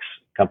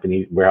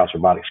warehouse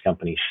robotics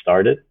companies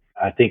started.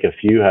 I think a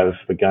few have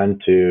begun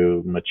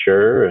to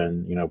mature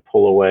and,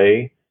 pull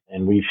away.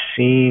 And we've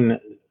seen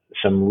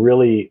some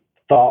really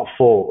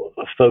thoughtful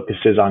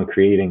focuses on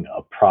creating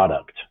a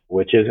product,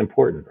 which is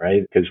important,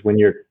 right? Because when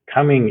you're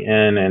coming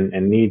in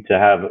and need to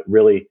have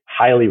really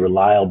highly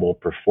reliable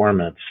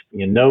performance,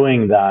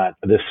 knowing that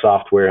this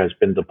software has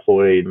been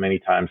deployed many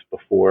times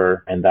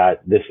before and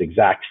that this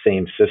exact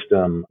same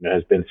system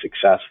has been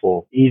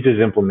successful eases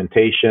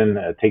implementation,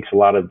 takes a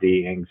lot of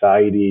the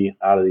anxiety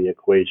out of the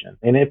equation.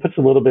 And it puts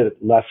a little bit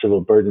less of a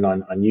burden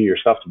on you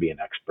yourself to be an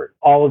expert.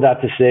 All of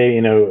that to say,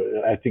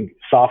 I think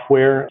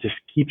software just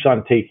keeps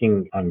on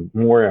taking on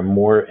more and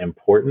more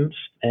importance.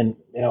 And,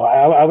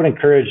 I would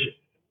encourage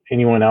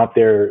anyone out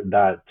there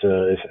that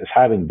is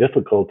having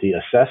difficulty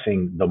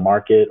assessing the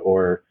market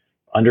or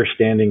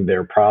understanding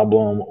their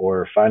problem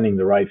or finding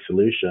the right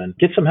solution,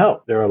 get some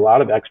help. There are a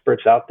lot of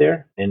experts out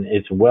there, and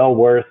it's well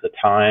worth the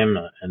time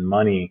and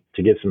money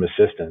to get some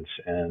assistance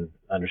and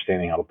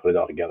understanding how to put it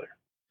all together.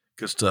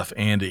 Good stuff,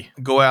 Andy.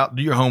 Go out,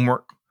 do your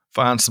homework,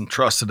 find some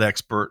trusted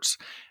experts.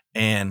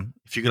 And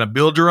if you're going to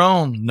build your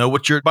own, know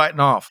what you're biting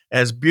off.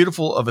 As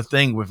beautiful of a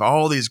thing with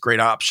all these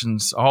great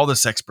options, all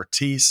this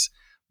expertise,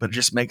 but it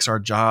just makes our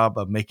job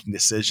of making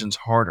decisions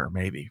harder,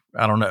 maybe.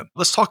 I don't know.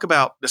 Let's talk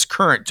about this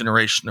current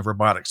generation of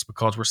robotics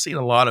because we're seeing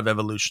a lot of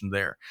evolution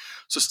there.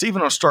 So,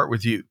 Stephen, I'll start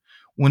with you.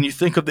 When you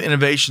think of the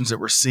innovations that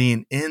we're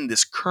seeing in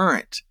this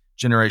current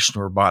generation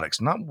of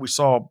robotics, not what we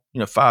saw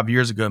 5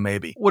 years ago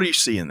maybe, what are you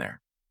seeing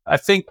there? I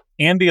think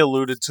Andy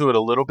alluded to it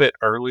a little bit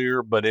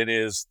earlier, but it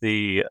is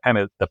the kind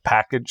of the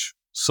package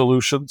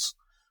solutions.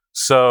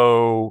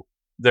 So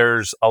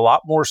there's a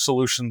lot more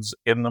solutions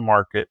in the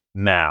market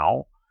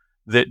now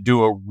that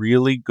do a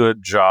really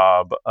good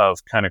job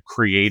of kind of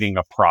creating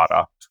a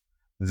product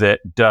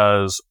that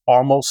does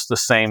almost the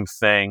same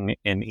thing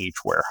in each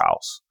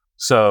warehouse.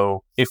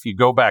 So if you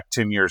go back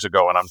 10 years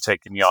ago, and I'm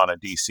taking you on a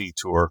DC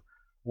tour,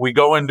 we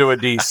go into a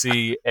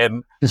DC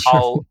and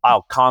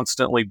I'll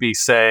constantly be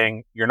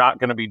saying, you're not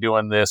going to be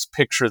doing this.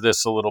 Picture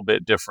this a little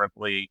bit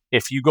differently.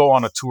 If you go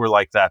on a tour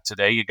like that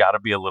today, you got to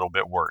be a little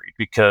bit worried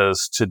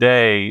because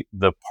today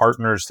the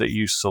partners that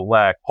you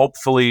select,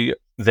 hopefully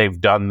they've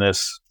done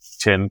this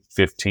 10,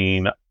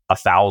 15,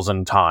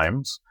 1,000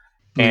 times,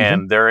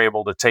 and they're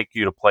able to take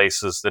you to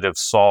places that have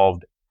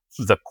solved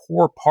the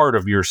core part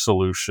of your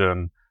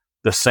solution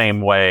the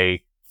same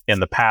way in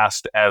the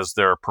past as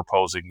they're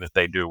proposing that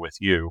they do with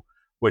you.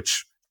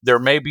 Which there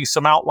may be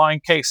some outlying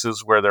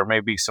cases where there may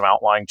be some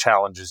outlying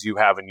challenges you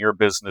have in your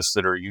business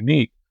that are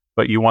unique,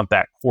 but you want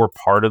that core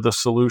part of the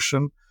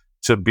solution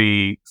to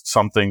be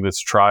something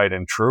that's tried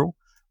and true,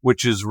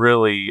 which is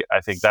really, I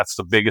think that's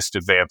the biggest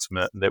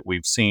advancement that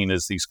we've seen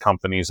is these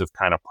companies have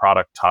kind of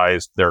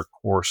productized their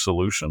core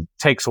solution.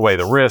 Takes away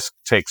the risk,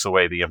 takes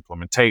away the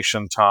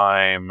implementation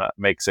time,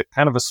 makes it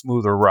kind of a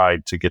smoother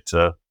ride to get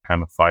to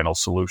kind of final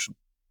solution.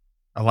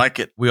 I like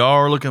it. We all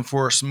are looking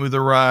for a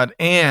smoother ride.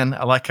 And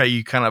I like how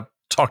you kind of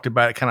talked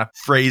about it, kind of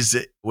phrased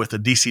it with a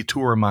DC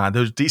tour in mind.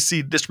 Those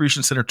DC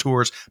distribution center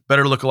tours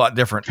better look a lot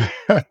different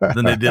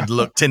than they did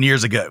look 10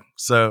 years ago.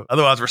 So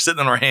otherwise, we're sitting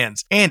on our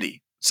hands.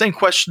 Andy, same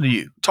question to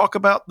you. Talk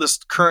about this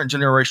current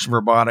generation of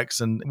robotics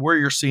and where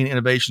you're seeing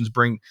innovations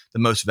bring the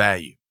most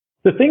value.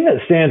 The thing that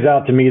stands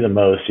out to me the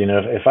most,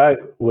 if I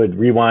would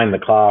rewind the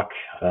clock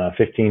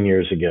 15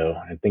 years ago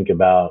and think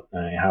about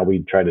how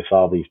we try to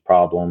solve these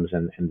problems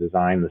and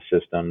design the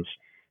systems,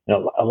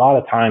 a lot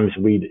of times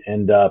we'd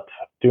end up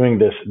doing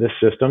this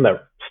system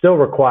that still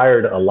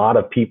required a lot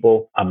of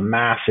people, a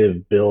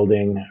massive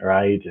building,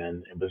 right?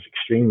 And it was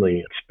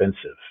extremely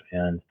expensive.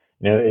 And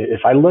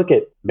if I look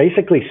at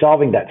basically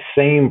solving that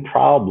same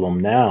problem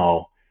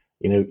now,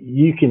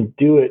 you can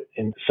do it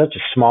in such a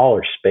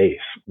smaller space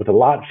with a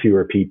lot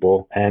fewer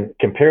people and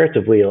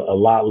comparatively a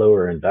lot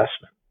lower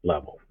investment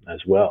level as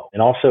well.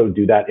 And also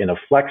do that in a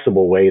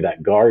flexible way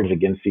that guards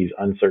against these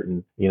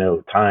uncertain,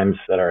 times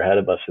that are ahead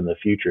of us in the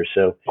future.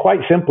 So quite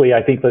simply,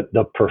 I think that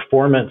the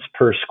performance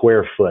per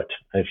square foot,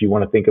 if you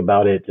want to think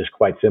about it just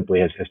quite simply,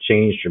 has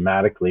changed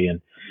dramatically.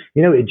 And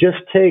it just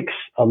takes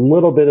a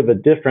little bit of a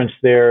difference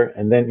there.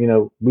 And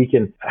then, we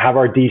can have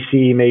our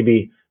DC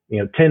maybe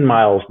 10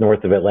 miles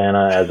north of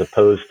Atlanta as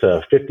opposed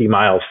to 50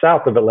 miles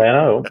south of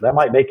Atlanta. That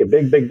might make a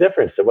big, big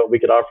difference to what we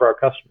could offer our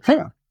customers.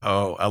 Yeah.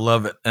 Oh, I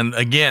love it. And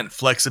again,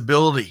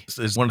 flexibility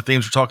is one of the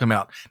things we're talking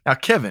about. Now,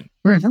 Kevin,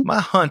 my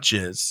hunch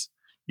is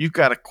you've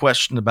got a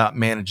question about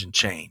managing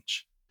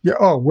change. Yeah.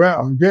 Oh,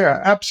 well, yeah,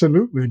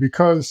 absolutely.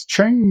 Because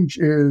change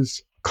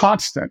is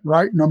constant,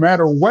 right? No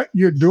matter what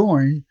you're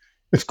doing,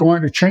 it's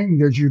going to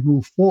change as you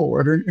move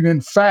forward. And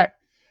in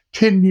fact,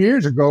 10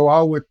 years ago,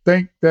 I would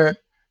think that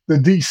the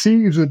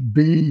DCs would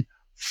be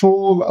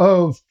full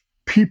of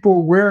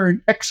people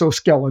wearing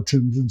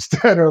exoskeletons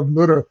instead of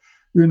little,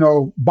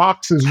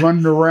 boxes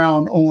running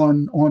around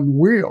on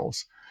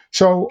wheels.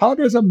 So how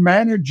does a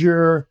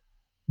manager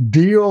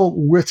deal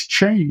with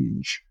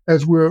change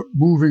as we're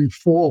moving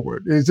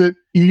forward? Is it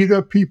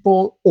either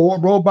people or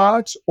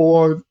robots,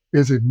 or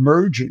is it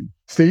merging?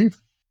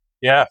 Steve?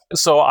 Yeah.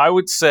 So I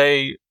would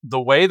say the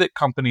way that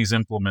companies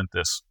implement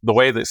this, the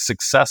way that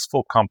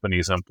successful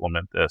companies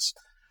implement this,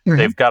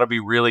 they've got to be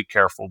really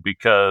careful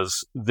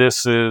because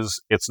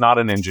it's not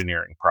an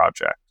engineering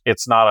project.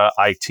 It's not an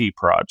IT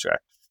project.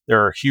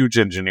 There are huge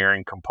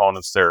engineering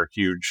components. There are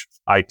huge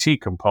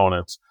IT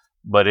components,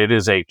 but it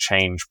is a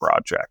change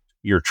project.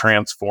 You're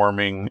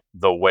transforming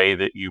the way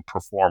that you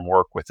perform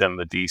work within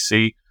the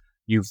DC.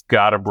 You've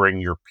got to bring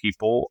your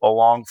people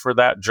along for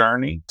that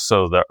journey.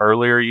 So the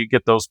earlier you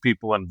get those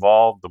people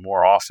involved, the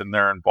more often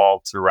they're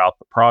involved throughout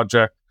the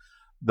project,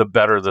 the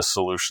better the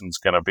solution's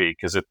going to be.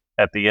 Because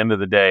at the end of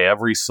the day,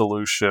 every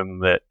solution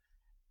that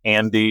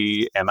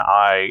Andy and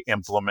I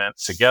implement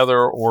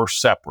together or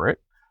separate,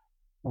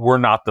 we're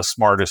not the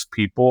smartest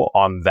people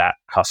on that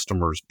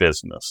customer's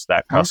business.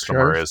 That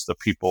customer is the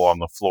people on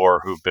the floor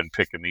who've been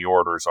picking the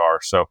orders are.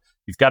 So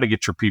you've got to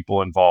get your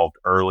people involved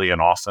early and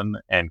often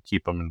and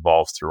keep them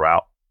involved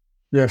throughout.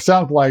 Yeah, it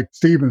sounds like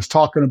Steven's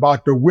talking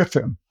about the with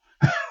him.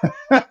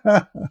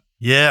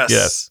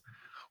 Yes.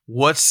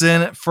 What's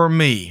in it for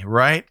me,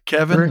 right,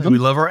 Kevin? We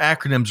love our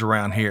acronyms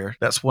around here.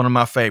 That's one of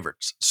my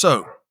favorites.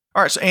 So,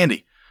 all right, so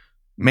Andy,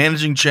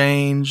 managing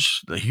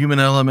change, the human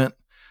element,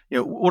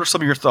 what are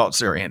some of your thoughts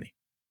there, Andy?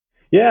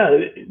 Yeah,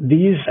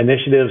 these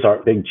initiatives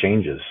are big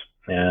changes.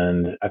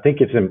 And I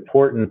think it's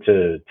important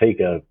to take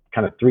a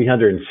kind of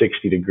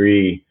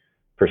 360-degree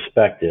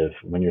perspective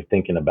when you're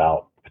thinking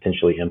about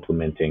potentially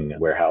implementing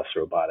warehouse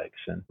robotics.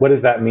 And what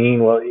does that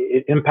mean? Well,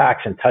 it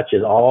impacts and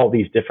touches all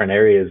these different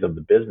areas of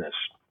the business.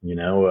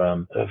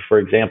 For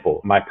example,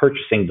 my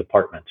purchasing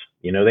department,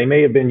 they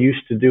may have been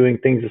used to doing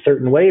things a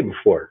certain way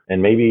before,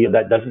 and maybe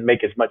that doesn't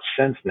make as much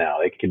sense now.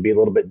 It could be a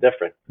little bit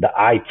different. The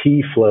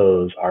IT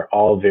flows are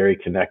all very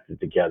connected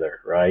together,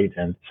 right?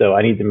 And so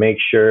I need to make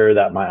sure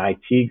that my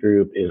IT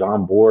group is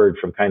on board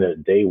from kind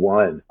of day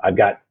one. I've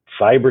got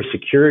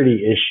cybersecurity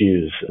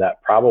issues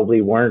that probably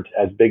weren't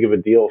as big of a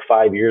deal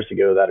 5 years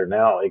ago that are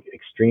now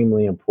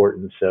extremely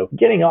important. So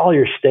getting all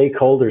your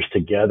stakeholders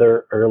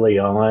together early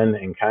on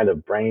and kind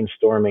of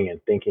brainstorming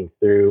and thinking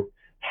through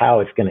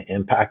how it's going to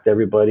impact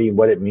everybody,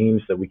 what it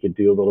means that we could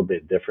do a little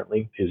bit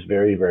differently is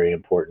very, very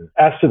important.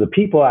 As to the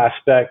people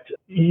aspect,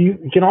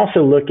 you can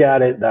also look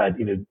at it that,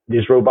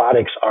 these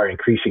robotics are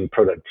increasing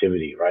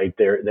productivity, right?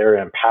 They're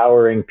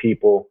empowering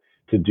people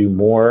to do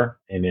more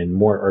and in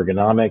more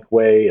ergonomic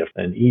way,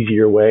 an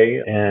easier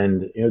way.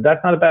 And, that's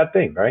not a bad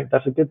thing, right?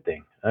 That's a good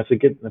thing. That's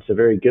a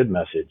very good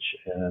message.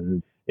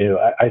 And,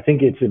 I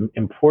think it's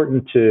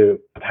important to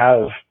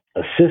have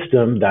a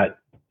system that,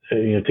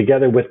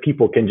 together with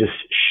people can just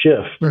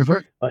shift.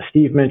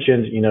 Steve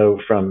mentioned,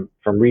 from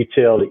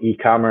retail to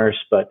e-commerce,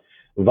 but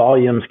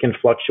volumes can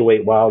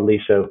fluctuate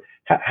wildly. So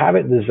have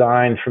it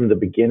designed from the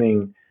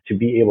beginning to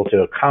be able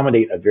to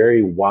accommodate a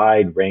very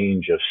wide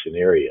range of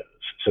scenarios.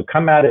 So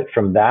come at it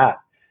from that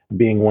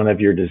being one of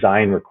your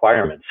design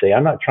requirements. Say,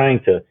 I'm not trying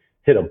to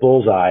hit a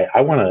bullseye.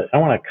 I want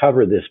to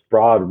cover this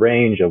broad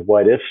range of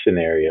what if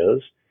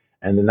scenarios.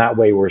 And then that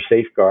way we're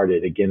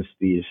safeguarded against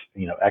these,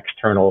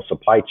 external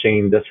supply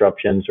chain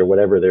disruptions or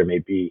whatever there may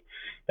be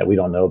that we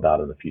don't know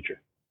about in the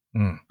future.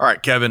 All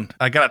right, Kevin,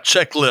 I got a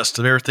checklist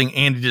of everything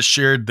Andy just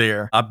shared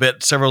there. I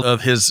bet several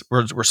of his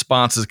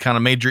responses kind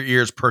of made your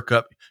ears perk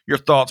up. Your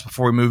thoughts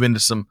before we move into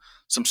some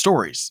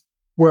stories.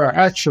 Well,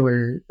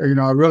 actually,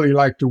 I really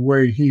like the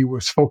way he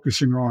was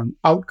focusing on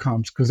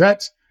outcomes, because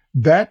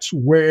that's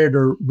where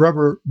the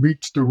rubber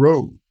meets the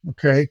road.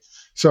 Okay.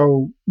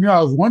 So,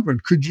 I was wondering,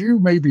 could you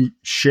maybe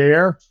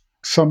share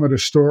some of the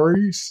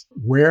stories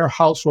where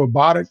warehouse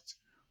robotics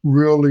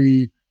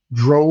really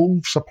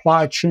drove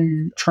supply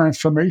chain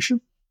transformation?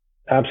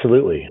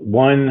 Absolutely.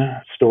 One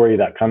story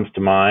that comes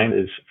to mind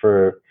is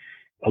for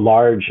a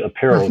large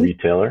apparel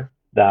retailer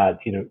that,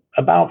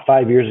 about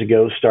 5 years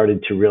ago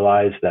started to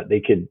realize that they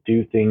could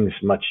do things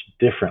much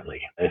differently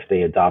if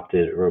they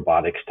adopted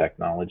robotics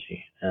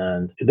technology.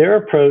 And their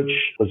approach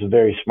was a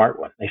very smart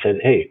one. They said,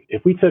 hey,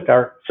 if we took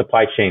our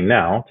supply chain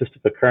now, just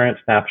took a current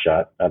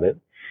snapshot of it,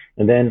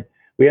 and then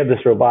we have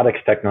this robotics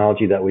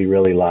technology that we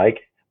really like,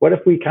 what if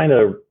we kind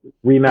of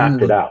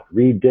remapped it out,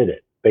 redid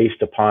it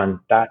based upon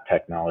that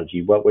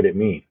technology? What would it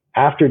mean?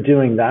 After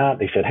doing that,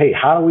 they said, hey,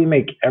 how do we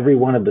make every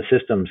one of the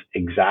systems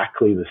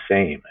exactly the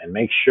same and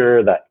make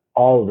sure that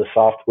all of the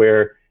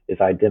software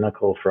is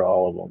identical for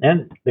all of them?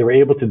 And they were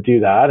able to do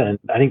that. And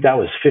I think that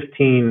was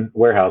 15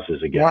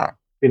 warehouses ago. Wow.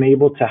 Been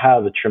able to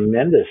have a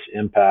tremendous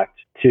impact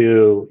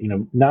to,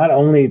 not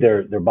only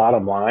their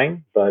bottom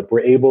line, but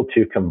we're able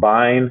to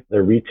combine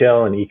their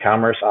retail and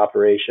e-commerce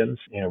operations,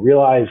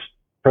 realize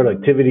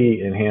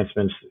productivity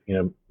enhancements,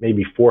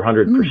 maybe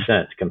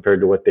 400%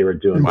 compared to what they were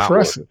doing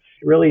Impressive. before.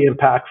 Really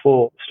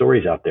impactful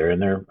stories out there,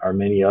 and there are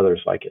many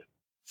others like it.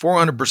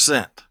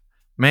 400%.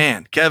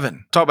 Man,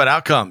 Kevin, talk about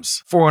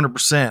outcomes,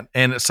 400%.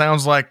 And it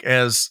sounds like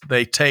as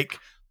they take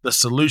the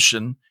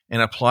solution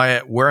and apply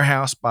it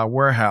warehouse by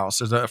warehouse.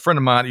 There's a friend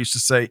of mine who used to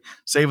say,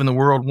 saving the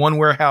world one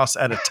warehouse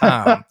at a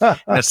time.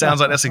 And it sounds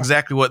like that's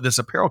exactly what this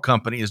apparel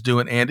company is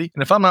doing, Andy.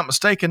 And if I'm not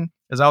mistaken,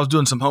 as I was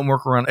doing some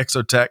homework around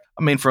Exotec,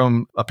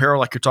 from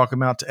apparel like you're talking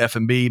about to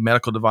F&B,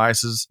 medical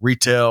devices,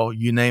 retail,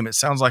 you name it,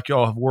 sounds like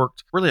y'all have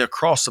worked really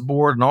across the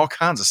board in all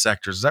kinds of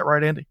sectors. Is that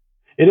right, Andy?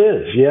 It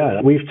is,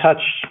 yeah. We've touched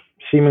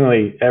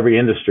seemingly every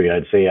industry,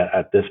 I'd say,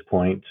 at this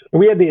point.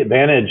 We had the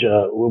advantage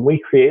when we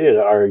created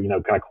our,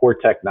 kind of core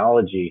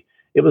technology.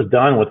 It was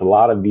done with a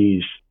lot of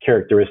these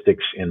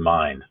characteristics in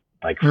mind,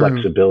 like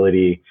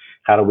flexibility.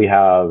 How do we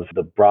have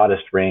the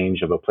broadest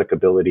range of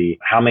applicability?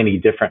 How many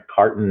different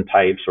carton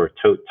types or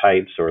tote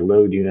types or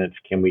load units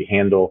can we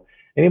handle?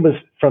 And it was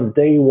from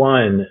day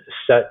one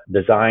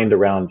designed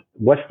around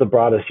what's the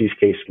broadest use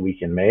case we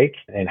can make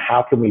and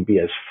how can we be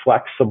as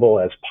flexible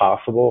as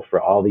possible for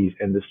all these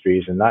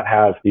industries and not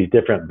have these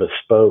different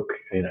bespoke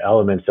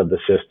elements of the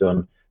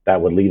system that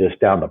would lead us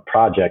down the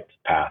project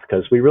path,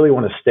 because we really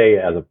want to stay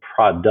as a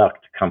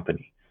product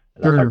company.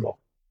 And that's our goal.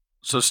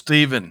 So,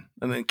 Stephen,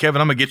 and then Kevin,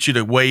 I'm going to get you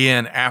to weigh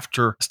in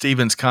after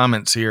Stephen's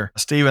comments here.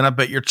 Stephen, I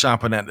bet you're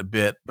chomping at the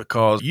bit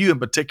because you in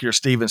particular,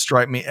 Stephen,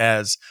 strike me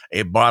as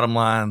a bottom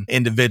line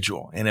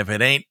individual. And if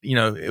it ain't,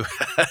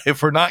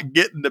 if we're not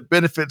getting the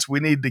benefits we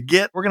need to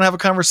get, we're going to have a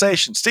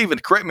conversation. Stephen,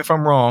 correct me if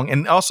I'm wrong.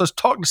 And also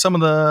talk to some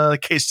of the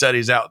case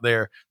studies out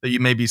there that you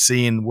may be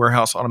seeing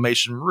warehouse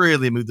automation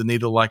really move the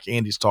needle like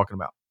Andy's talking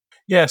about.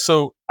 Yeah,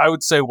 so I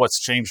would say what's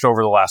changed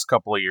over the last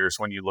couple of years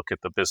when you look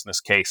at the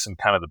business case and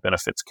kind of the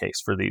benefits case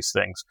for these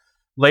things.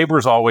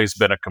 Labor's always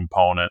been a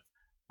component.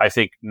 I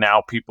think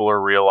now people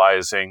are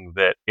realizing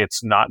that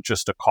it's not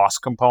just a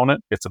cost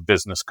component, it's a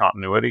business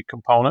continuity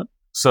component.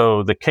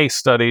 So the case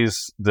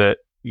studies that,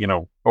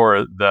 or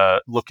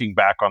the looking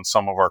back on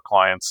some of our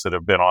clients that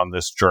have been on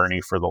this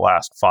journey for the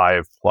last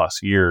 5+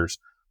 years,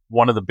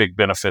 one of the big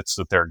benefits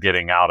that they're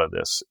getting out of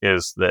this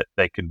is that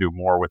they can do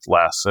more with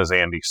less. As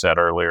Andy said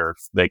earlier,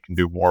 they can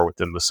do more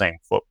within the same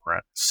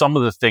footprint. Some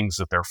of the things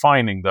that they're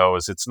finding, though,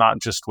 is it's not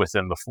just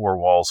within the four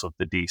walls of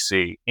the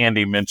DC.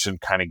 Andy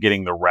mentioned kind of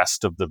getting the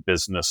rest of the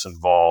business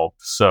involved.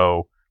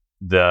 So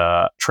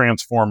the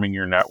transforming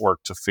your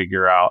network to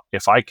figure out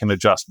if I can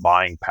adjust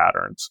buying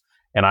patterns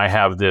and I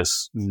have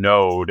this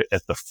node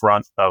at the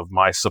front of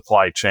my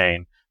supply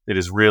chain that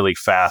is really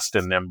fast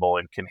and nimble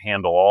and can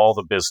handle all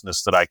the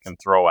business that I can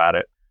throw at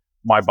it,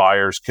 my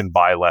buyers can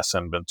buy less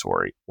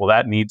inventory. Well,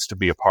 that needs to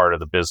be a part of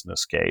the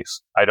business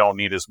case. I don't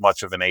need as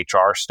much of an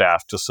HR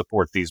staff to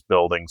support these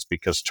buildings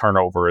because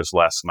turnover is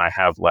less and I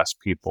have less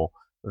people.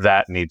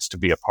 That needs to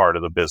be a part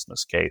of the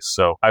business case.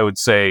 So I would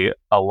say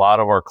a lot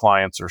of our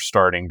clients are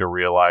starting to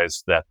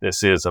realize that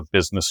this is a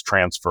business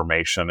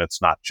transformation.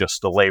 It's not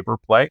just a labor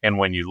play. And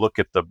when you look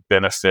at the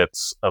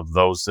benefits of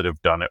those that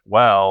have done it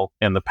well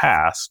in the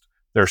past,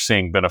 they're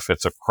seeing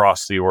benefits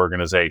across the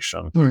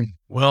organization.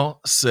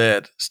 Well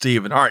said,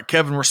 Stephen. All right,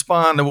 Kevin,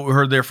 respond to what we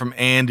heard there from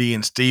Andy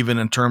and Stephen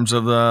in terms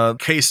of the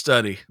case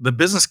study, the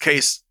business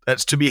case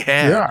that's to be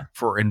had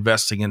for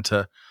investing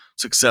into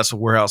successful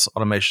warehouse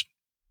automation.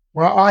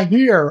 Well, I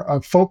hear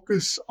a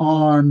focus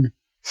on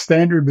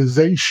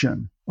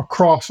standardization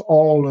across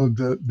all of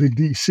the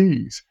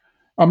DCs.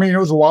 I mean, it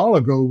was a while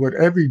ago, but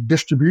every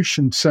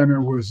distribution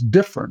center was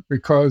different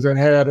because it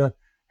had to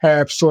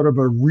have sort of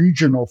a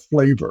regional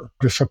flavor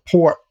to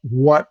support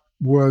what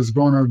was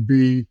going to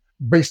be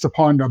based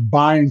upon the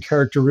buying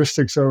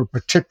characteristics of a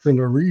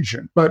particular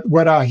region. But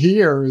what I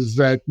hear is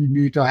that you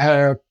need to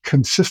have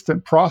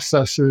consistent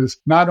processes,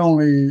 not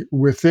only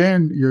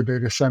within your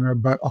data center,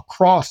 but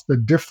across the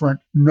different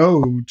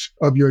nodes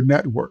of your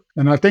network.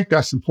 And I think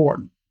that's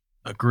important.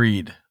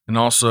 Agreed. And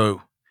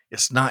also,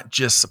 it's not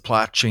just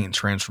supply chain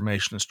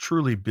transformation, it's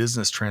truly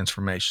business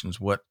transformations,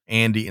 what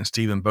Andy and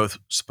Stephen both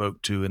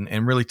spoke to,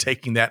 and really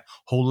taking that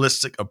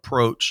holistic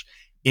approach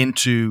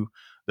into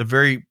the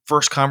very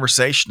first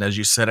conversation as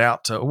you set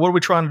out to, what are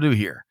we trying to do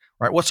here,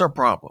 right? What's our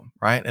problem,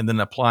 right? And then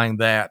applying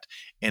that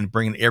and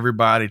bringing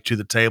everybody to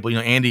the table. You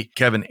know,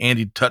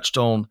 Andy touched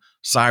on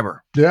cyber,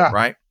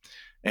 right?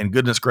 And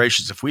goodness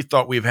gracious, if we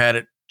thought we've had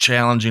it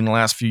challenging the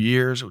last few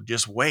years, it would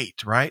just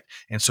wait, right?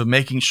 And so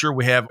making sure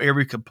we have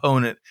every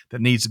component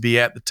that needs to be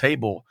at the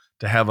table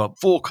to have a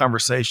full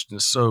conversation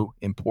is so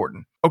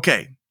important.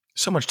 Okay,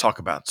 so much to talk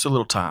about, so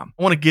little time.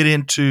 I want to get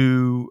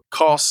into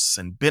costs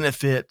and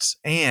benefits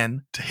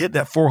and to hit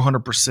that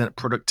 400%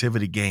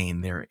 productivity gain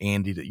there,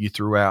 Andy, that you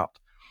threw out.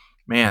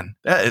 Man,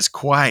 that is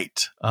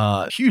quite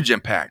a huge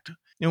impact.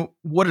 You know,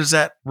 what does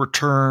that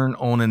return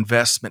on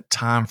investment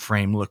time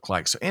frame look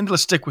like? So, Andy,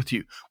 let's stick with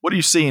you. What are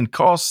you seeing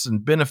costs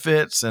and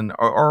benefits and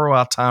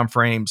ROI time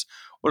frames?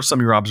 What are some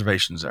of your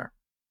observations there?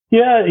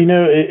 Yeah, you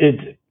know,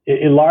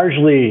 it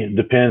largely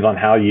depends on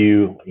how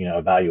you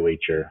evaluate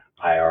your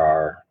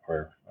IRR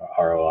or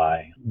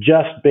ROI,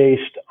 just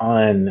based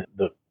on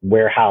the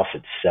warehouse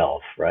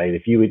itself, right?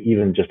 If you would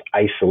even just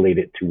isolate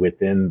it to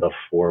within the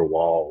four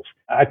walls,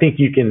 I think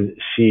you can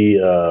see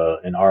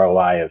an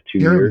ROI of 2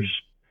 years.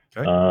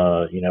 Okay.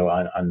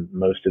 On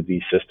most of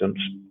these systems.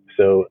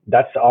 So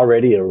that's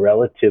already a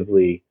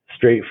relatively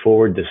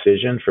straightforward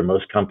decision for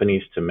most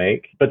companies to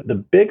make. But the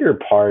bigger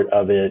part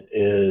of it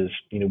is,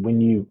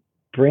 when you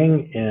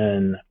bring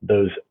in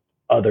those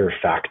other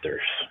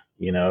factors,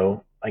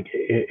 like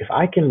if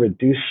I can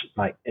reduce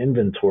my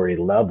inventory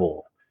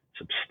level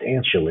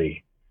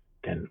substantially,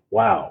 then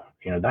wow,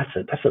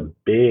 that's a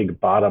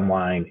big bottom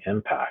line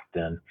impact.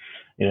 And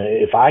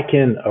if I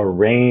can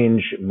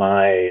arrange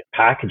my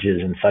packages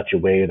in such a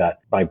way that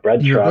my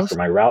bread truck or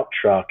my route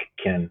truck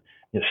can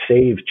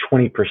save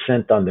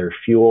 20% on their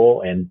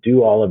fuel and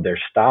do all of their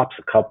stops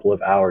a couple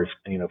of hours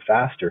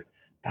faster,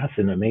 that's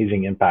an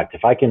amazing impact.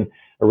 If I can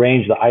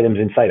arrange the items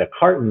inside a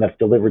carton that's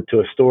delivered to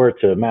a store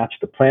to match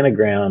the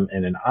planogram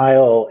in an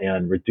aisle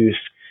and reduce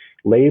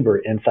labor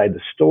inside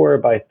the store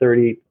by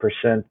 30%,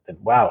 then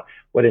wow,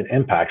 what an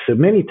impact. So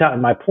many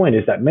times, my point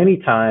is that many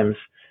times,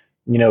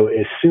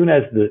 as soon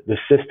as the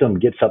system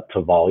gets up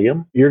to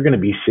volume, you're going to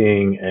be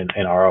seeing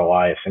an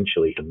ROI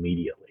essentially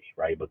immediately,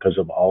 right? Because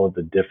of all of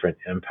the different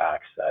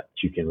impacts that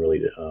you can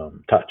really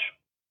touch.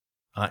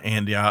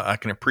 Andy, I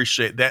can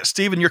appreciate that.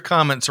 Stephen, your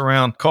comments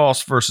around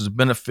cost versus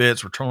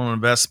benefits, return on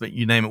investment,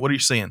 you name it. What are you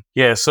seeing?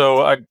 Yeah,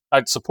 so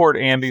I'd support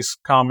Andy's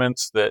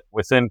comments that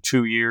within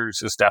 2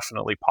 years is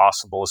definitely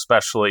possible,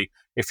 especially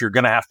if you're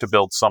going to have to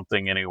build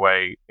something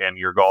anyway and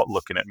you're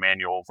looking at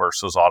manual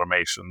versus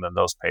automation, then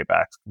those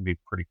paybacks can be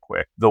pretty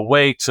quick. The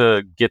way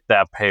to get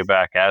that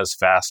payback as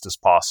fast as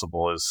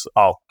possible is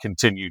I'll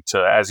continue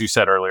to, as you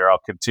said earlier, I'll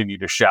continue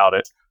to shout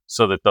it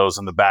so that those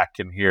in the back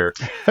can hear.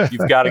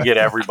 You've got to get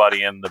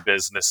everybody in the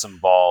business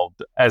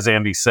involved. As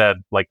Andy said,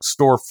 like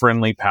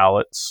store-friendly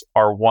pallets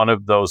are one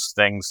of those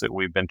things that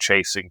we've been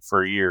chasing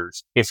for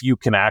years. If you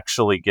can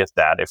actually get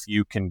that, if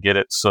you can get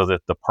it so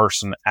that the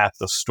person at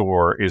the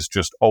store is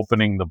just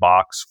opening the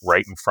box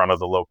right in front of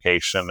the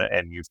location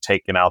and you've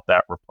taken out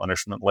that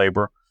replenishment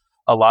labor,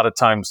 a lot of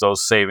times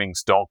those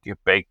savings don't get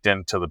baked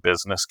into the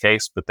business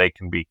case, but they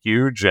can be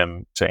huge.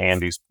 And to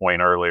Andy's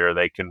point earlier,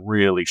 they can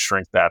really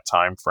shrink that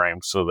time frame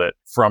so that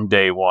from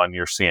day one,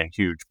 you're seeing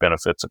huge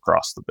benefits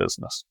across the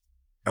business.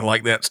 I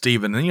like that,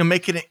 Stephen. And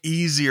making it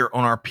easier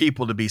on our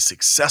people to be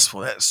successful.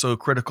 That's so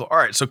critical. All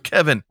right. So,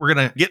 Kevin, we're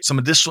going to get some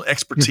additional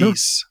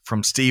expertise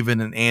from Stephen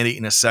and Andy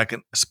in a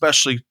second,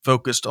 especially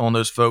focused on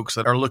those folks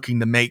that are looking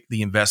to make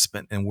the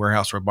investment in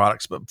warehouse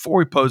robotics. But before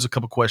we pose a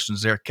couple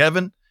questions there,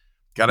 Kevin,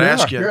 got to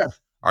ask you,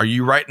 are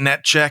you writing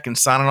that check and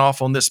signing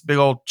off on this big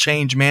old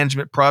change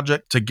management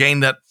project to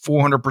gain that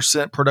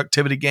 400%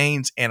 productivity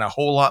gains and a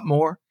whole lot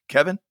more,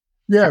 Kevin?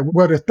 Yeah.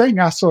 Well, the thing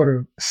I sort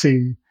of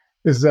see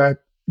is that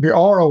the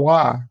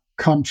ROI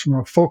comes from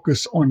a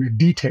focus on the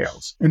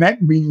details. And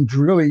that means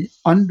really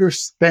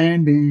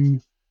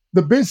understanding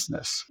the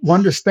business,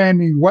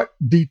 understanding what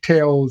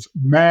details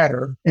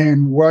matter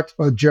and what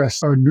are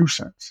just a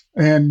nuisance.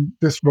 And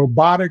this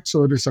robotics,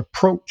 or this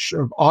approach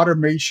of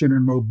automation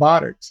and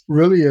robotics,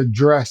 really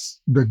address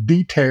the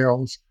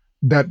details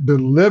that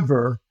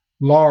deliver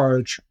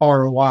large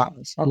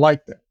ROIs. I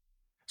like that.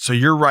 So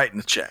you're writing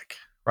the check,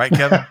 right,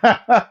 Kevin?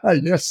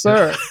 Yes,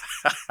 sir.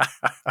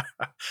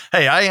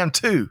 Hey, I am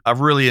too.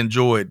 I've really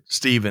enjoyed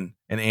Stephen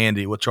and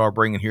Andy, what y'all are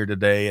bringing here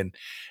today,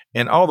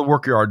 and all the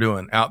work you are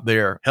doing out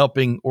there,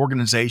 helping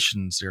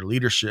organizations, their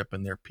leadership,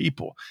 and their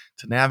people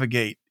to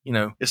navigate.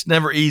 It's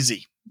never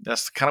easy.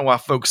 That's kind of why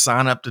folks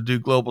sign up to do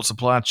global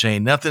supply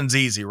chain. Nothing's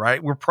easy,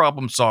 right? We're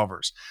problem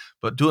solvers,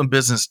 but doing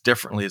business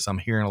differently, as I'm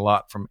hearing a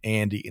lot from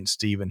Andy and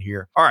Stephen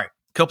here. All right.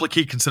 Couple of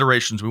key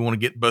considerations we want to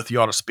get both of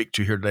y'all to speak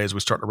to here today as we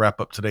start to wrap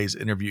up today's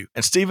interview.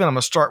 And Stephen, I'm going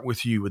to start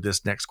with you with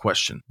this next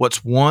question.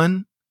 What's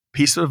one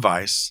piece of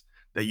advice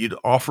that you'd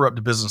offer up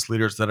to business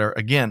leaders that are,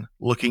 again,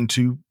 looking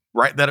to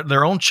write that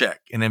their own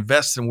check and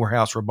invest in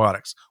warehouse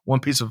robotics? One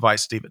piece of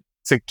advice, Stephen.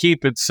 To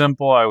keep it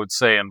simple, I would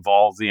say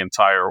involve the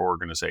entire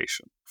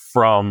organization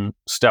from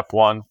step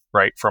one,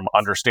 right? From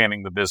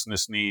understanding the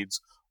business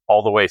needs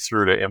all the way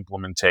through to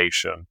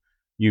implementation.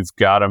 You've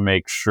got to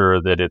make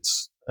sure that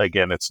it's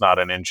not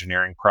an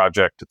engineering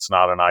project. It's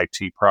not an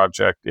IT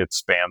project. It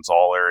spans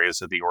all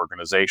areas of the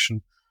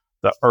organization.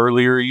 The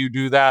earlier you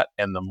do that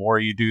and the more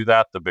you do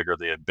that, the bigger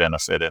the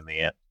benefit in the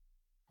end.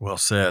 Well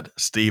said,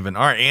 Stephen.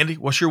 All right, Andy,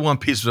 what's your one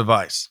piece of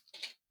advice?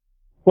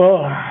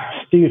 Well,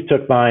 Steve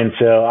took mine,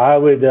 so I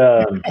would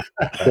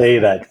say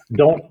that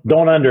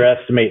don't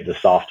underestimate the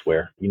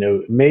software.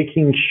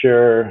 Making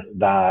sure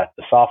that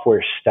the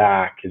software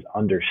stack is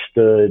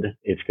understood,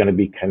 it's going to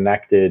be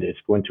connected, it's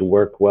going to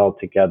work well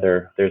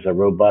together. There's a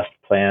robust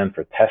plan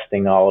for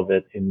testing all of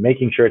it and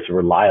making sure it's a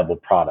reliable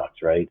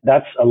product, right?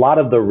 That's a lot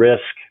of the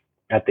risk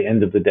at the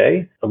end of the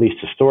day, at least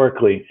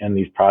historically in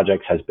these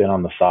projects, has been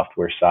on the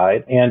software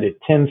side. And it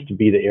tends to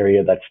be the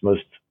area that's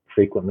most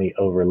frequently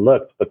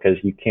overlooked because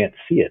you can't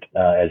see it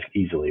as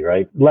easily,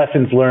 right?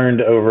 Lessons learned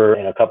over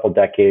a couple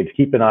decades,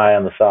 keep an eye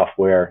on the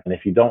software. And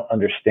if you don't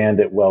understand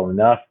it well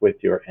enough with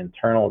your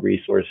internal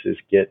resources,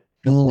 get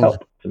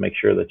help to make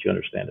sure that you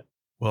understand it.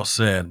 Well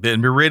said.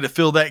 And be ready to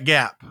fill that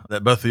gap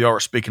that both of y'all were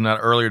speaking about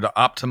earlier to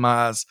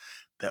optimize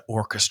that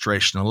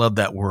orchestration. I love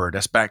that word.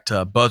 That's back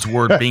to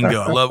buzzword bingo.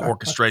 I love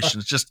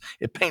orchestration.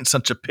 It paints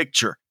such a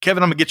picture.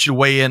 Kevin, I'm going to get you to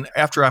weigh in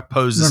after I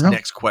pose this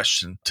next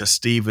question to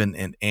Stephen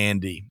and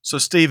Andy. So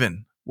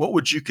Stephen, what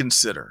would you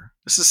consider?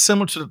 This is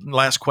similar to the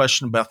last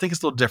question, but I think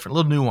it's a little different, a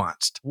little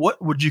nuanced.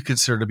 What would you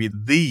consider to be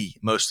the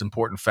most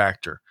important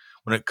factor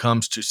when it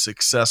comes to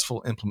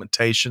successful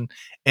implementation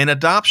and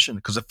adoption?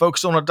 Because if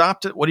folks don't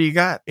adopt it, what do you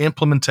got?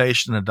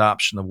 Implementation and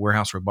adoption of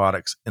warehouse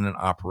robotics in an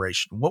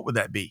operation. What would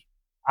that be?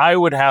 I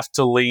would have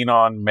to lean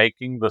on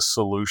making the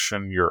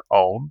solution your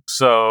own.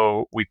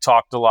 So we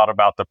talked a lot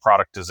about the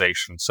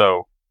productization.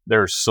 So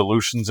there's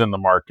solutions in the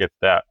market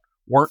that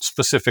weren't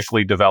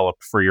specifically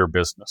developed for your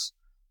business.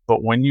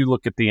 But when you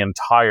look at the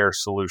entire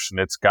solution,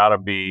 it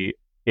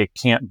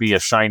can't be a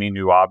shiny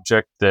new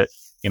object that,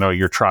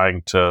 you're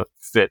trying to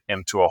fit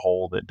into a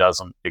hole that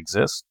doesn't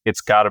exist.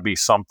 It's got to be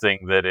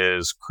something that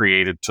is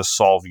created to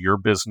solve your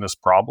business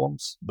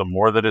problems. The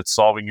more that it's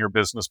solving your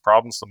business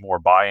problems, the more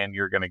buy-in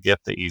you're going to get,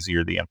 the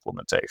easier the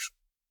implementation.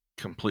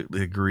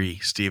 Completely agree,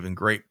 Stephen.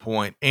 Great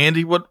point.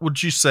 Andy, what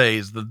would you say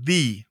is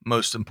the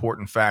most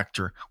important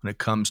factor when it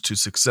comes to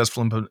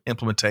successful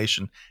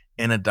implementation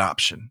and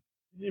adoption?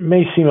 It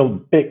may seem a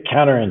bit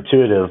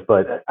counterintuitive,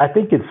 but I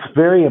think it's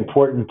very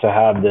important to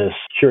have this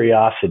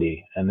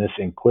curiosity and this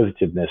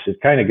inquisitiveness. It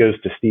kind of goes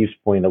to Steve's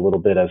point a little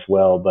bit as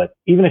well. But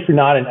even if you're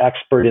not an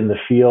expert in the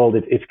field,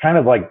 it's kind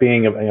of like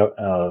being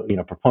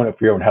a proponent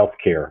for your own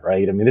healthcare,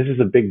 right? I mean, this is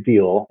a big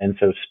deal. And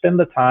so spend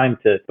the time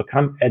to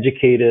become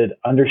educated,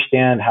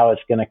 understand how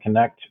it's going to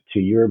connect to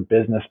your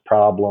business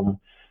problem,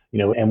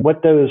 and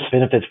what those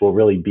benefits will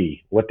really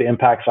be, what the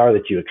impacts are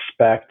that you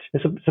expect.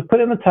 So put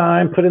in the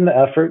time, put in the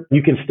effort.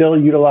 You can still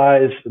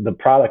utilize the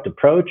product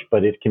approach,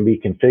 but it can be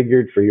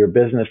configured for your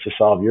business to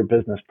solve your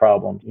business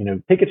problems.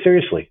 Take it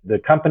seriously. The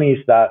companies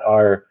that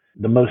are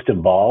the most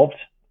involved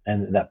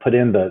and that put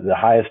in the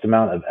highest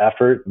amount of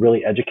effort,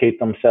 really educate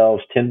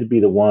themselves, tend to be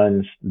the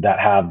ones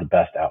that have the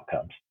best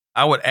outcomes.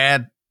 I would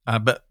add, I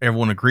bet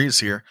everyone agrees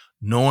here,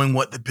 knowing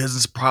what the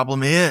business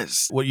problem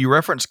is. What you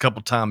referenced a couple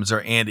of times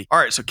there, Andy. All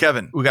right, so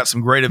Kevin, we got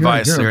some great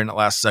advice there in the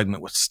last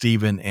segment with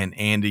Stephen and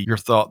Andy. Your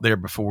thought there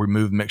before we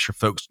move and make sure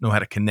folks know how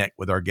to connect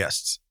with our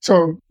guests.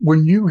 So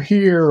when you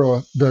hear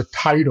the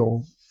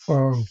title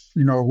of,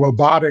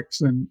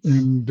 robotics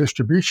and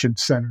distribution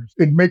centers,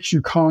 it makes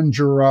you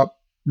conjure up,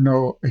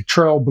 a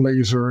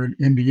trailblazer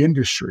in the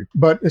industry.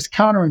 But it's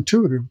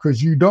counterintuitive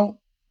because you don't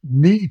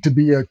need to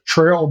be a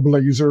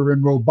trailblazer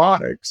in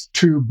robotics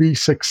to be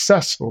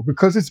successful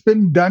because it's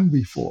been done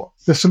before.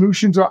 The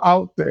solutions are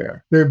out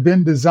there. They've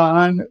been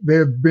designed.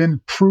 They've been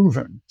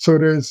proven. So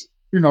there's,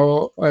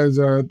 as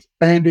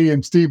Andy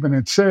and Stephen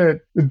had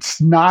said,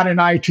 it's not an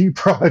IT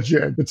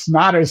project. It's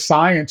not a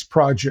science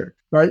project,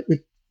 right?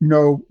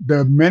 there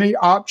are many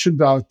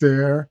options out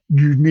there.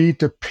 You need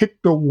to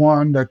pick the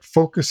one that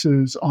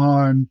focuses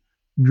on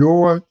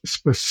your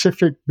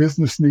specific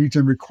business needs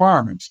and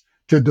requirements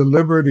to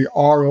deliver the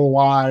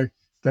ROI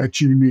that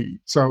you need.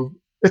 So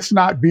it's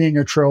not being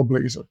a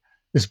trailblazer.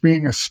 It's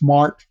being a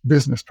smart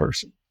business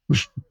person.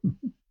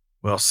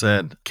 Well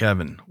said,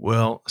 Kevin.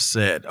 Well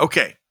said.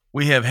 Okay.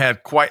 We have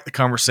had quite the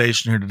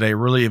conversation here today.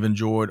 Really have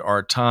enjoyed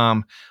our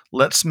time.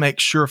 Let's make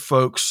sure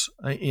folks,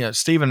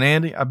 Stephen and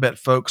Andy, I bet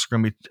folks are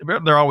going to be,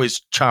 they're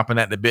always chomping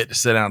at the bit to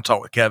sit down and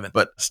talk with Kevin.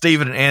 But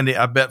Stephen and Andy,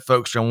 I bet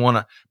folks are going to want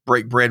to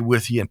break bread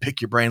with you and pick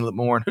your brain a little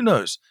more. And who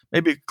knows,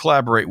 maybe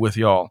collaborate with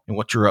y'all and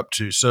what you're up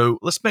to. So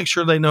let's make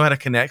sure they know how to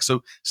connect.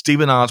 So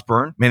Stephen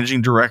Osborne,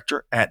 Managing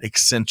Director at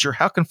Accenture.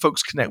 How can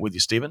folks connect with you,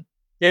 Stephen?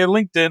 Yeah,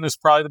 LinkedIn is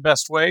probably the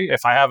best way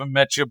if I haven't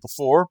met you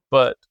before.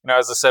 But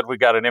as I said, we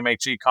got an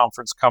MHE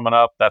conference coming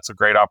up. That's a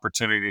great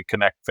opportunity to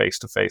connect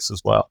face-to-face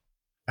as well.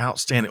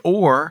 Outstanding.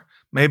 Or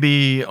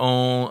maybe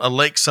on a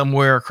lake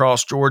somewhere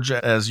across Georgia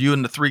as you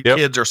and the three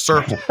kids are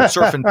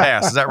surfing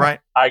past. Is that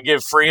right? I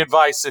give free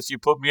advice if you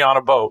put me on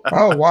a boat.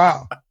 Oh,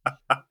 wow.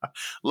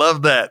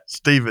 Love that,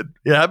 Stephen.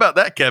 Yeah, how about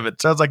that, Kevin?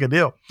 Sounds like a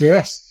deal.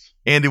 Yes.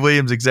 Andy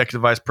Williams, Executive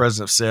Vice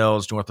President of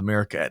Sales, North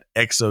America at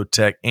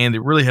Exotec. Andy,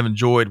 really have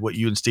enjoyed what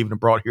you and Stephen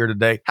have brought here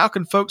today. How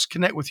can folks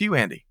connect with you,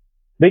 Andy?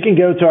 They can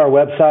go to our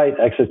website,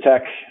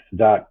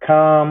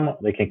 exotec.com.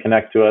 They can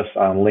connect to us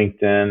on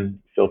LinkedIn.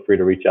 Feel free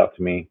to reach out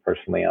to me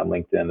personally on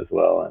LinkedIn as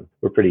well. And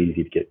we're pretty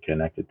easy to get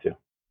connected to.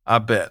 I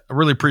bet. I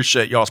really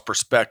appreciate y'all's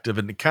perspective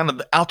and the kind of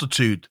the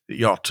altitude that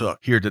y'all took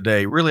here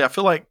today. Really, I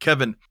feel like,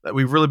 Kevin, that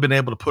we've really been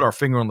able to put our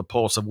finger on the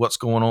pulse of what's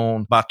going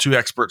on by two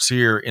experts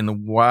here in the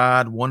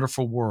wide,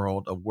 wonderful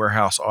world of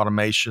warehouse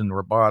automation,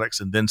 robotics,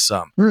 and then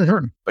some.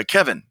 Mm-hmm. But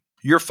Kevin,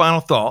 your final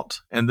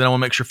thought, and then I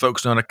want to make sure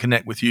folks know how to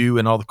connect with you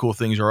and all the cool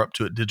things you're up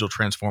to at Digital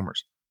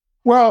Transformers.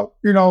 Well,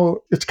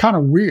 it's kind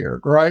of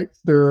weird, right?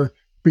 They're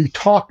be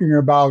talking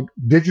about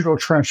digital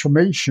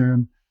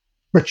transformation,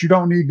 but you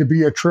don't need to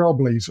be a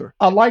trailblazer.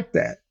 I like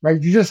that,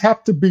 right? You just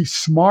have to be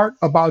smart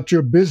about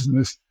your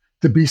business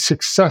to be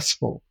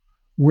successful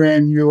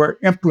when you are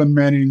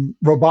implementing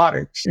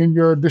robotics in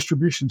your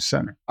distribution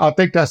center. I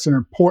think that's an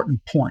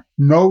important point.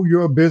 Know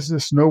your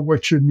business, know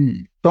what you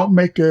need. Don't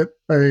make it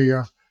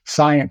a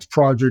science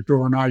project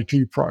or an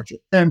IT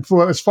project. And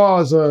as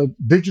far as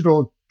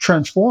digital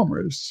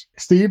transformers,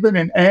 Stephen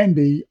and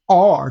Andy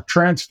are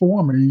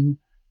transforming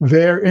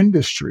their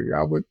industry.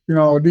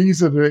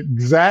 These are the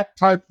exact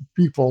type of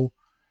people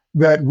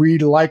that we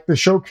like to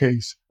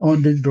showcase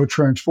on Digital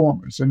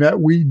Transformers and that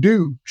we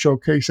do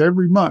showcase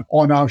every month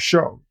on our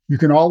show. You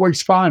can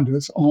always find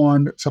us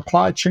on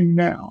Supply Chain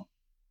Now.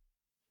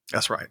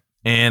 That's right.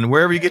 And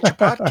wherever you get your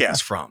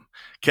podcast from.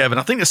 Kevin,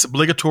 I think it's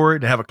obligatory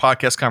to have a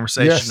podcast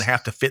conversation and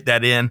have to fit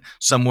that in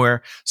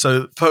somewhere.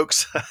 So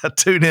folks,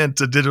 tune in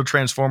to Digital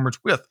Transformers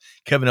with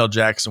Kevin L.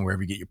 Jackson,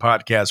 wherever you get your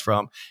podcast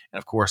from. And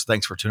of course,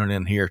 thanks for tuning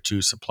in here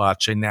to Supply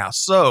Chain Now.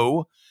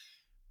 So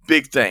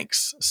big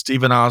thanks,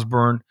 Stephen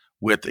Osborne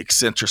with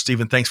Accenture.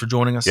 Stephen, thanks for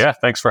joining us. Yeah,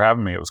 thanks for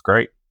having me. It was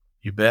great.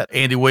 You bet.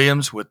 Andy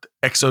Williams with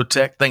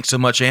Exotec. Thanks so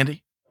much,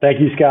 Andy. Thank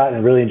you, Scott,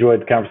 and really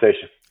enjoyed the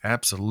conversation.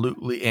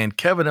 Absolutely. And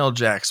Kevin L.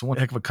 Jackson, one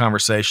heck of a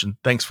conversation.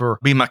 Thanks for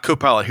being my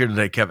co-pilot here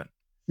today, Kevin.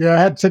 Yeah, I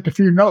had to take a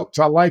few notes.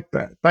 I like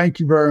that. Thank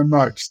you very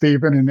much,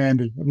 Stephen and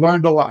Andy. I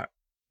learned a lot.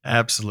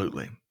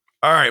 Absolutely.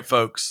 All right,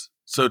 folks.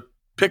 So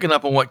picking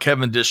up on what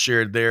Kevin just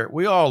shared there,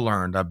 we all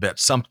learned, I bet,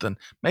 something,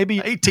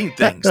 maybe 18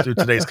 things through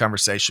today's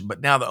conversation.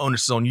 But now the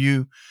onus is on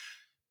you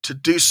to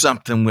do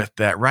something with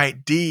that,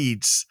 right?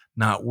 Deeds,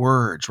 not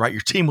words, right?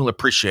 Your team will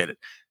appreciate it.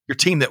 Your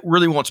team that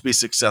really wants to be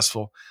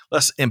successful,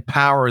 let's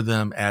empower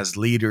them as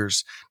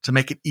leaders to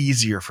make it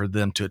easier for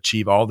them to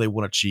achieve all they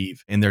want to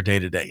achieve in their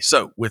day-to-day.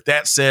 So with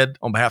that said,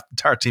 on behalf of the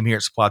entire team here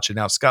at Supply Chain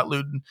Now, Scott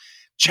Luton,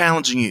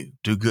 challenging you,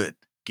 do good,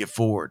 get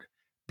forward,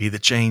 be the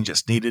change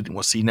that's needed. And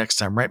we'll see you next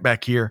time right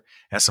back here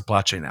at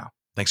Supply Chain Now.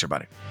 Thanks,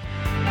 everybody.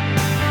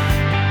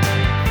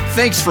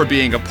 Thanks for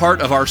being a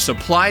part of our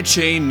Supply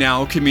Chain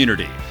Now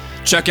community.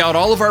 Check out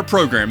all of our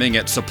programming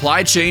at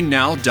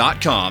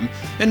supplychainnow.com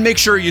and make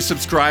sure you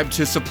subscribe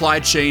to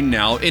Supply Chain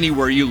Now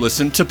anywhere you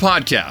listen to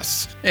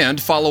podcasts. And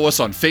follow us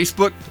on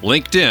Facebook,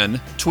 LinkedIn,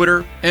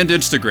 Twitter, and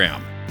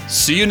Instagram.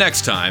 See you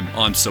next time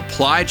on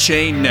Supply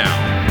Chain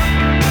Now.